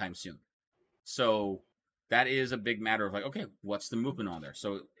to anytime soon. So that is a big matter of like, okay, what's the movement on there?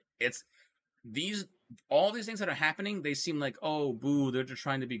 So it's these all these things that are happening. They seem like, oh, boo, they're just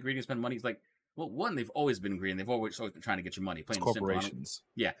trying to be greedy and spend money. It's like, well, one, they've always been greedy. And they've always been trying to get your money. It's Plain and simple. corporations.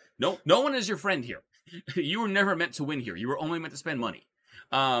 Yeah, no one is your friend here. You were never meant to win here. You were only meant to spend money.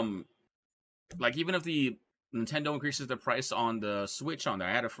 Like even if the Nintendo increases the price on the Switch on there,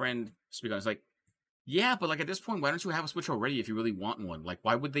 I had a friend speak on. It's like, yeah, but like at this point, why don't you have a Switch already if you really want one? Like,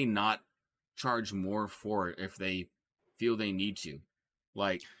 why would they not charge more for it if they feel they need to?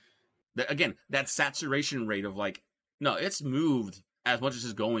 Like, again, that saturation rate of like, no, it's moved as much as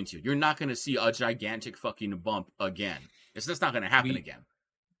it's going to. You're not going to see a gigantic fucking bump again. It's just not going to happen again.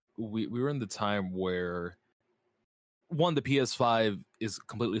 We were in the time where one, the PS5 is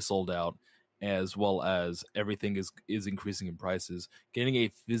completely sold out, as well as everything is increasing in prices. Getting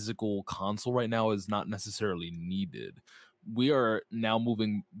a physical console right now is not necessarily needed. We are now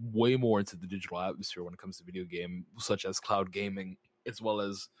moving way more into the digital atmosphere when it comes to video game, such as cloud gaming, as well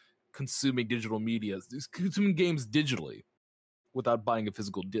as consuming digital media, consuming games digitally without buying a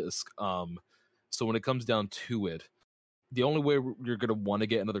physical disc. So when it comes down to it, the only way you're going to want to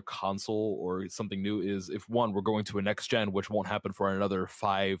get another console or something new is if, one, we're going to a next gen, which won't happen for another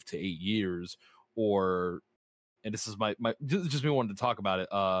 5 to 8 years, or, and this is my just me wanting to talk about it,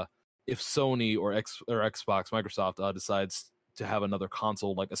 if Sony or Xbox, Microsoft decides to have another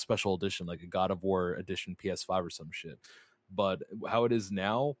console, like a special edition, like a God of War edition PS5 or some shit. But how it is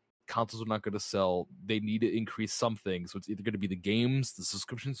now, consoles are not going to sell. They need to increase something. So it's either going to be the games, the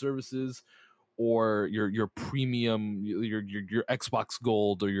subscription services, or your premium, your Xbox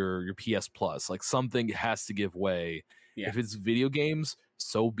Gold or your PS Plus. Like something has to give way. Yeah. If it's video games,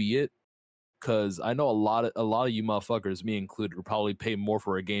 so be it. Because I know a lot of you motherfuckers, me included, will probably pay more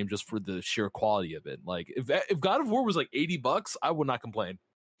for a game just for the sheer quality of it. Like if God of War was like $80, I would not complain.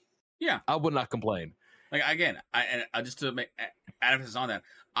 Yeah, I would not complain. Like again, I just to make emphasis on that,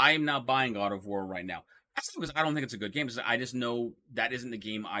 I'm not buying God of War right now. That's because I don't think it's a good game. Because I just know that isn't the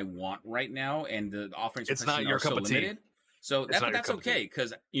game I want right now, and the offerings it's not your cup of tea. So that's okay.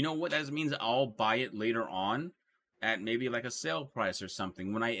 Because you know what that means. I'll buy it later on at maybe like a sale price or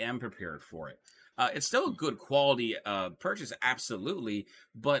something when I am prepared for it. It's still a good quality purchase, absolutely.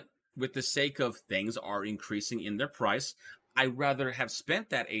 But with the sake of things are increasing in their price, I'd rather have spent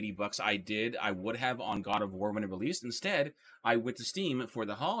that $80 I would have on God of War when it released. Instead, I went to Steam for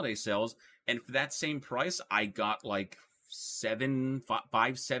the holiday sales, and for that same price, I got like 7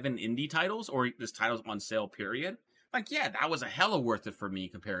 indie titles, or just titles on sale, period. Like, yeah, that was a hella worth it for me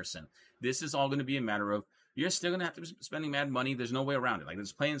comparison. This is all going to be a matter of, you're still going to have to be spending mad money. There's no way around it. Like,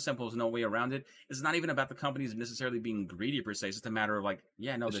 it's plain and simple. There's no way around it. It's not even about the companies necessarily being greedy per se. It's just a matter of like,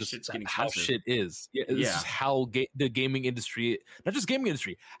 yeah, no, this shit's getting expensive. How shit is. Yeah, this is how the gaming industry, not just gaming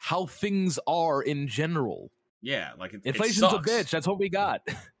industry, how things are in general. Yeah, like inflation's a bitch. That's what we got.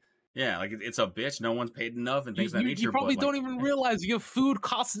 Yeah, like it's a bitch. No one's paid enough and things of that nature. You probably don't even realize your food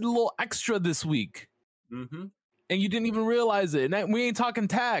costed a little extra this week. Mm-hmm. And you didn't even realize it. And we ain't talking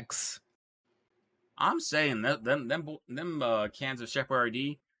tax. I'm saying that them cans of Chef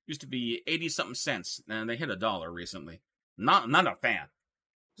Boyardee used to be 80-something cents, and they hit $1 recently. Not a fan.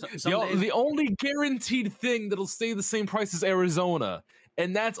 The only guaranteed thing that'll stay the same price is Arizona,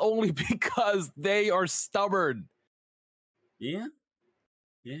 and that's only because they are stubborn. Yeah.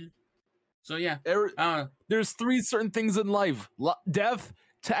 So yeah, there's 3 certain things in life: death,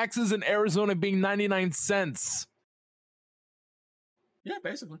 taxes, and Arizona being 99 cents. Yeah,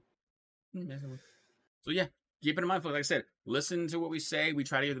 basically. So yeah, keep it in mind, folks. Like I said, listen to what we say. We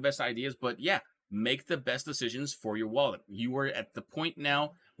try to give the best ideas, but yeah, make the best decisions for your wallet. You are at the point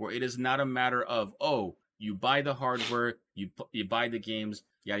now where it is not a matter of, oh, you buy the hardware, you buy the games,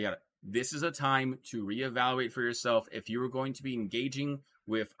 yada yada. This is a time to reevaluate for yourself if you are going to be engaging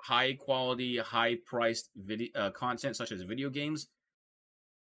with high quality, high priced video content such as video games.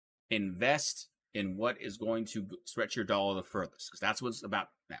 Invest in what is going to stretch your dollar the furthest, because that's what it's about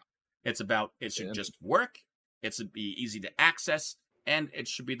now. It's about, it should just work, it should be easy to access, and it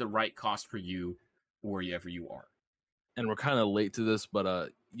should be the right cost for you wherever you are. And we're kind of late to this, but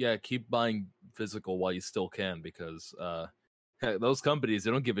yeah, keep buying physical while you still can, because those companies,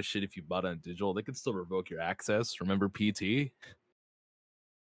 they don't give a shit if you bought on digital. They can still revoke your access. Remember PT?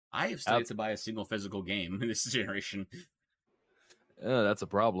 I have started to buy a single physical game in this generation. That's a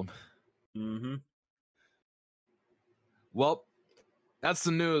problem. Mm-hmm. Well, that's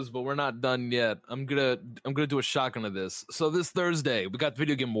the news, but we're not done yet. I'm gonna do a shotgun of this. So this Thursday, we got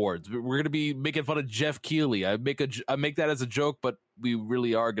Video Game Awards. We're gonna be making fun of Jeff Keighley. I make that as a joke, but we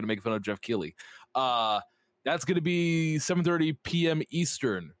really are gonna make fun of Jeff Keighley. That's going to be 7:30 p.m.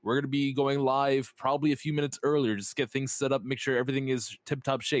 Eastern. We're going to be going live probably a few minutes earlier just to get things set up, make sure everything is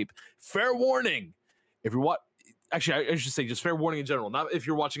tip-top shape. Fair warning. If you're actually, I should say just fair warning in general. Not if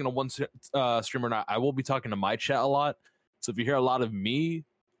you're watching it on one stream or not. I will be talking to my chat a lot. So if you hear a lot of me,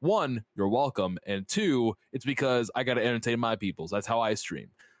 one, you're welcome. And two, it's because I got to entertain my peoples. That's how I stream.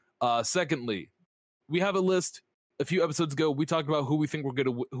 Secondly, we have a list. A few episodes ago, we talked about who we think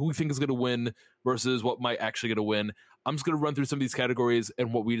is gonna win versus what might actually gonna win. I'm just gonna run through some of these categories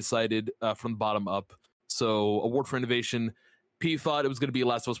and what we decided from the bottom up. So, award for innovation, P thought it was gonna be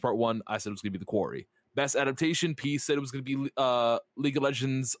Last of Us Part 1. I said it was gonna be The Quarry. Best adaptation, P said it was gonna be League of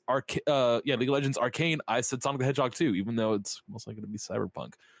Legends Arcane. I said Sonic the Hedgehog 2, even though it's most likely gonna be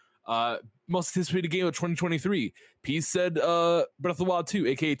Cyberpunk. Most anticipated game of 2023, P said Breath of the Wild 2,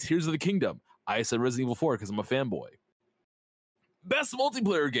 aka Tears of the Kingdom. I said Resident Evil 4 because I'm a fanboy. Best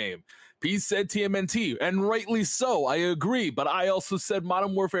multiplayer game, P said TMNT, and rightly so. I agree, but I also said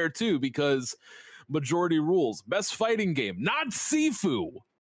Modern Warfare 2 because majority rules. Best fighting game, not Sifu.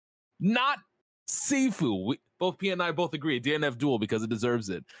 Both P and I both agree. DNF Duel because it deserves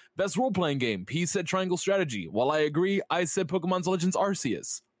it. Best role-playing game, P said Triangle Strategy. While I agree, I said Pokemon Legends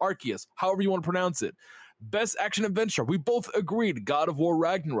Arceus, however you want to pronounce it. Best action adventure, we both agreed, God of War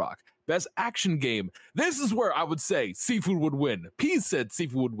Ragnarok. Best action game, this is where I would say Seafood would win. P said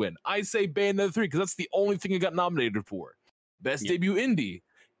Seafood would win. I say Bayonetta 3 because that's the only thing it got nominated for. Best debut indie,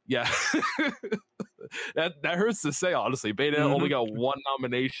 yeah. that hurts to say, honestly. Bayonetta only got one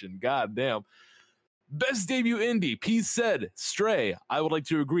nomination. God damn. Best debut indie, P said Stray. I would like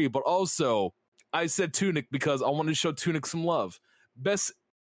to agree, but also I said Tunic because I wanted to show Tunic some love. Best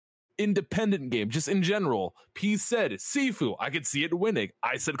independent game, just in general, P said Sifu. I could see it winning.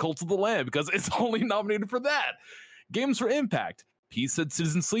 I said Cult of the Lamb because it's only nominated for that. Games for Impact, P said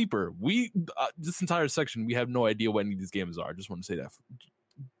Citizen Sleeper. We this entire section, we have no idea what any of these games are. I just want to say that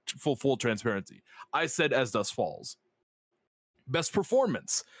full transparency. I said As Dusk Falls. Best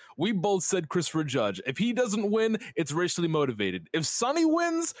performance, we both said Christopher Judge. If he doesn't win, it's racially motivated. If Sonny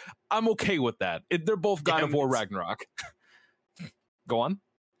wins, I'm okay with that. They're both God of War Ragnarok. Go on.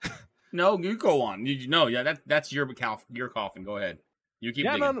 No, you go on. That's your coffin. Go ahead. You keep.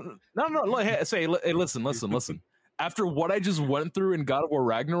 Yeah, no. Hey, listen. After what I just went through in God of War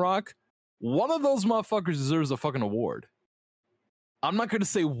Ragnarok, one of those motherfuckers deserves a fucking award. I'm not going to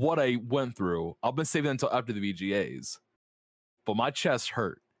say what I went through. I'll be saving that until after the VGAs. But my chest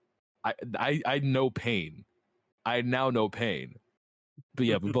hurt. I know pain. I now know pain. But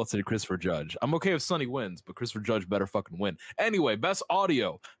yeah, we both said Christopher Judge. I'm okay if Sonny wins, but Christopher Judge better fucking win. Anyway, best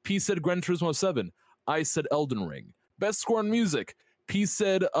audio. P said Gran Turismo 7. I said Elden Ring. Best score on music. P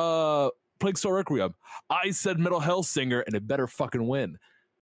said Plague Tale Requiem. I said Metal Hellsinger, and it better fucking win.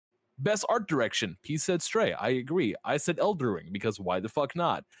 Best art direction. P said Stray. I agree. I said Elden Ring because why the fuck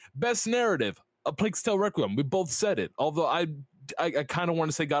not? Best narrative. A Plague Tale Requiem. We both said it. Although I kind of want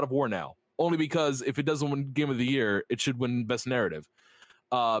to say God of War now. Only because if it doesn't win Game of the Year, it should win Best Narrative.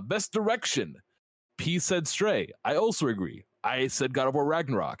 Best direction, P said Stray. I also agree. I said God of War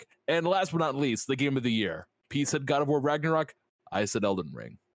Ragnarok. And last but not least, the Game of the Year. P said God of War Ragnarok. I said Elden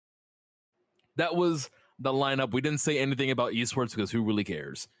Ring. That was the lineup. We didn't say anything about esports because who really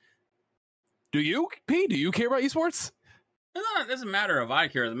cares? Do you, P? Do you care about esports? No, it doesn't matter if I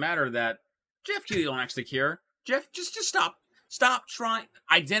care. It's a matter that Jeff Keighley don't actually care. Jeff, just stop. Stop trying.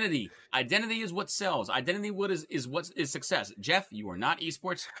 Identity is what sells. Identity is what is success. Jeff, you are not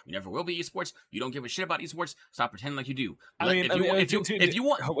esports. You never will be esports. You don't give a shit about esports. Stop pretending like you do. If you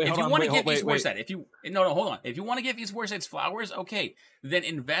want to give esports its flowers, okay, then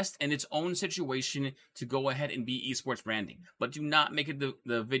invest in its own situation to go ahead and be esports branding. But do not make it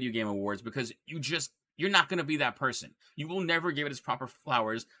the video game awards because you're not going to be that person. You will never give it its proper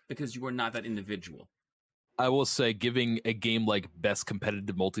flowers because you are not that individual. I will say giving a game like Best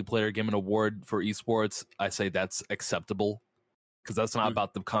Competitive Multiplayer Game an award for esports, I say that's acceptable because that's not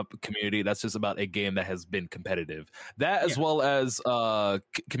about the community. That's just about a game that has been competitive. That as well as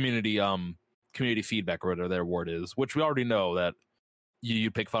community feedback or whatever their award is, which we already know that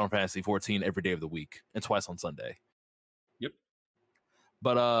you pick Final Fantasy 14 every day of the week and twice on Sunday. Yep.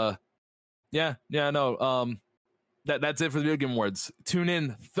 But That's it for the Video Game Awards. Tune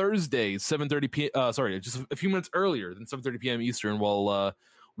in Thursday, 7:30 p.m. Just a few minutes earlier than 7:30 p.m. Eastern while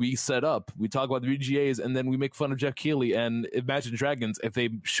we set up. We talk about the VGAs, and then we make fun of Jeff Keighley and Imagine Dragons if they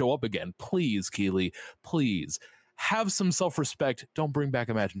show up again. Please, Keighley, please. Have some self-respect. Don't bring back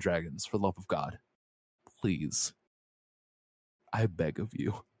Imagine Dragons, for the love of God. Please. I beg of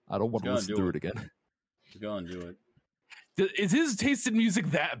you. I don't want to listen through it again. Go and do it. Is his taste in music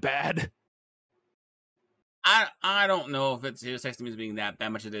that bad? I don't know if it's his texting me being that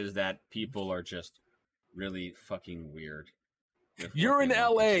much. It is that people are just really fucking weird. You're in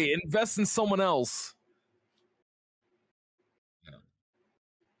LA. Invest in someone else.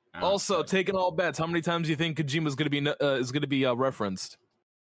 Also, taking all bets. How many times do you think Kojima's going to be referenced?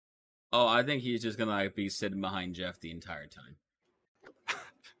 Oh, I think he's just gonna be sitting behind Jeff the entire time.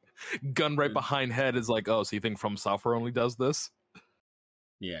 Gun right behind head is like, oh, so you think From Software only does this?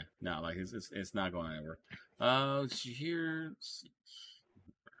 Yeah, no, like it's not going anywhere. Here,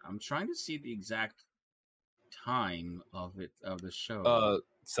 I'm trying to see the exact time of the show.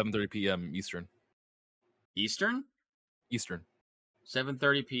 7:30 p.m. Eastern. Eastern.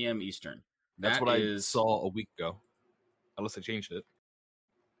 7:30 p.m. Eastern. That's what I saw a week ago. Unless I changed it.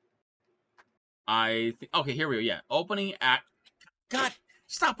 Okay, here we go. Yeah, opening act. God,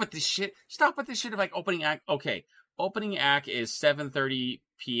 stop with this shit. Stop with this shit of like opening act. Okay, opening act is 7:30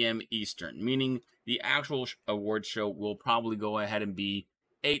 p.m. Eastern, meaning the actual award show will probably go ahead and be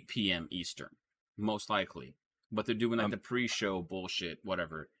 8 p.m. Eastern, most likely. But they're doing like the pre-show bullshit,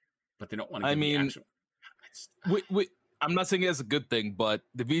 whatever. But they don't want to. I mean, I'm not saying it's a good thing, but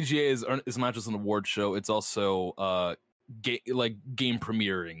the VGA is not just an award show; it's also game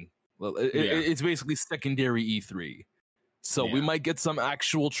premiering. Well, it's basically secondary E3. So we might get some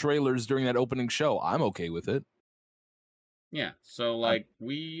actual trailers during that opening show. I'm okay with it. Yeah. So like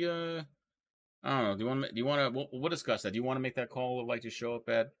I don't know. Do you want to? We'll discuss that. Do you want to make that call of like to show up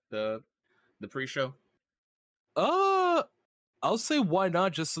at the pre-show? I'll say why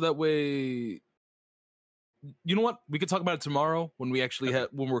not, just so that way. You know what? We could talk about it tomorrow when we actually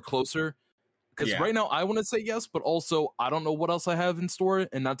when we're closer. Because right now I want to say yes, but also I don't know what else I have in store,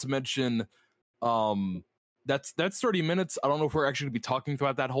 and not to mention, that's 30 minutes. I don't know if we're actually going to be talking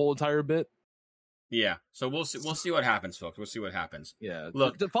about that whole entire bit. Yeah, so we'll see what happens, folks. We'll see what happens. Yeah,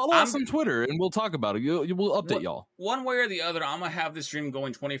 look, follow us on Twitter, and we'll talk about it. We'll update y'all. One way or the other, I'm gonna have this stream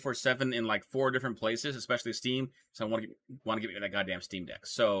going 24/7 in like 4 different places, especially Steam. So I want to get me that goddamn Steam Deck.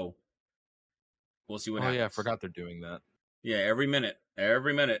 So we'll see what happens. Oh yeah, I forgot they're doing that. Yeah, every minute.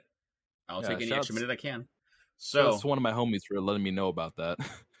 I'll take any extra minute I can. So that's one of my homies for letting me know about that.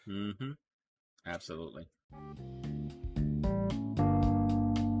 Mm-hmm. Absolutely.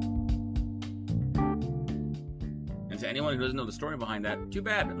 And to anyone who doesn't know the story behind that, too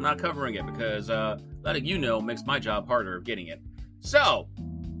bad. I'm not covering it because letting you know makes my job harder of getting it. So,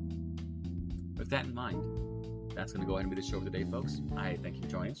 with that in mind, that's going to go ahead and be the show of the day, folks. I thank you for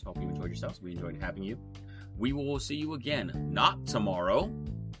joining us. Hope you enjoyed yourselves. We enjoyed having you. We will see you again, not tomorrow,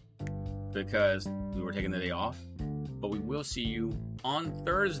 because we were taking the day off, but we will see you on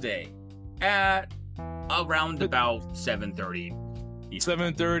Thursday at around about 7:30.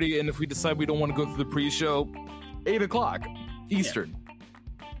 7:30, and if we decide we don't want to go through the pre-show, 8 o'clock Eastern.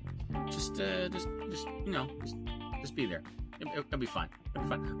 Yeah. Just be there. It'll be fine. It'll be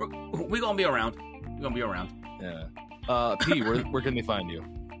fine. We're gonna be around. We're gonna be around. Yeah. P, where can they find you?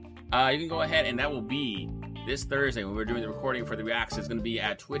 You can go ahead, and that will be this Thursday when we're doing the recording for the reacts. It's going to be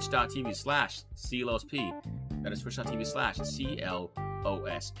at twitch.tv/CLOSP. That is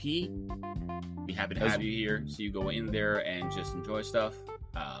twitch.tv/CLOSP. Be happy to have you here, so you go in there and just enjoy stuff.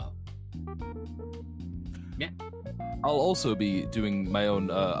 Yeah. I'll also be doing my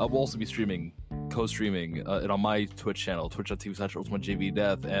own. I'll also be co-streaming it on my Twitch channel,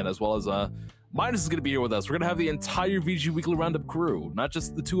 twitch.tv/UltimateJVDeath, and as well as Minus is going to be here with us. We're going to have the entire VG Weekly Roundup crew, not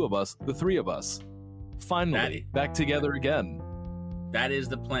just the 2 of us, the 3 of us. Finally, back together again. That is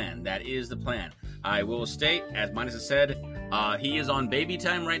the plan. I will state, as Minus has said, he is on baby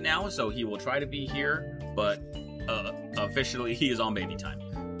time right now, so he will try to be here, but officially he is on baby time.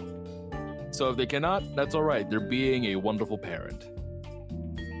 So if they cannot, that's all right. They're being a wonderful parent.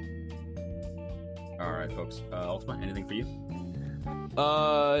 All right, folks. Ultima, anything for you?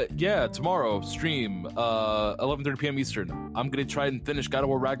 Yeah, tomorrow stream 11:30 p.m. Eastern. I'm gonna try and finish God of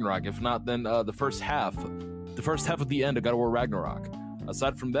War Ragnarok. If not, then the first half of the end of God of War Ragnarok.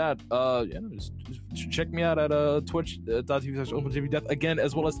 Aside from that, just check me out at twitch.tv/UltimateJVDeath again,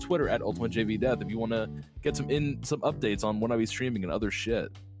 as well as Twitter at UltimateJVDeath if you want to get some updates on when I be streaming and other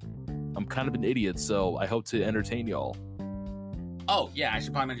shit. I'm kind of an idiot, so I hope to entertain y'all. Oh yeah, I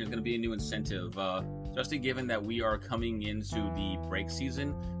should probably mention it's going to be a new incentive. Especially given that we are coming into the break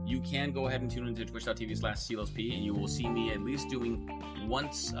season, you can go ahead and tune into twitch.tv/CLOSP, and you will see me at least doing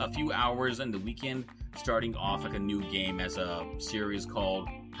once a few hours in the weekend, starting off like a new game as a series called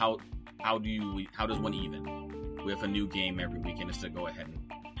How Does One Even? With a new game every weekend, just to go ahead and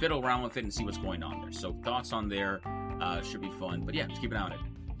fiddle around with it and see what's going on there. So thoughts on there should be fun. But yeah, just keep an eye on it.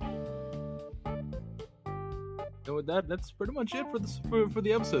 And with that, that's pretty much it for this for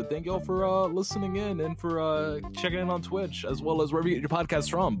the episode. Thank you all for listening in and for checking in on Twitch, as well as wherever you get your podcasts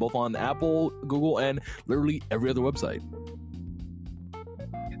from, both on Apple, Google, and literally every other website.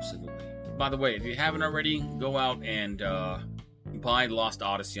 Absolutely. By the way, if you haven't already, go out and buy Lost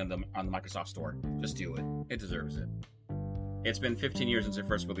Odyssey on the Microsoft Store. Just do it. It deserves it. It's been 15 years since it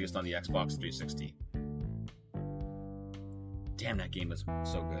first released on the Xbox 360. Damn, that game is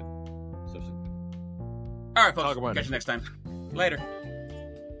so good. So good. All right, folks. Catch you next time. Later.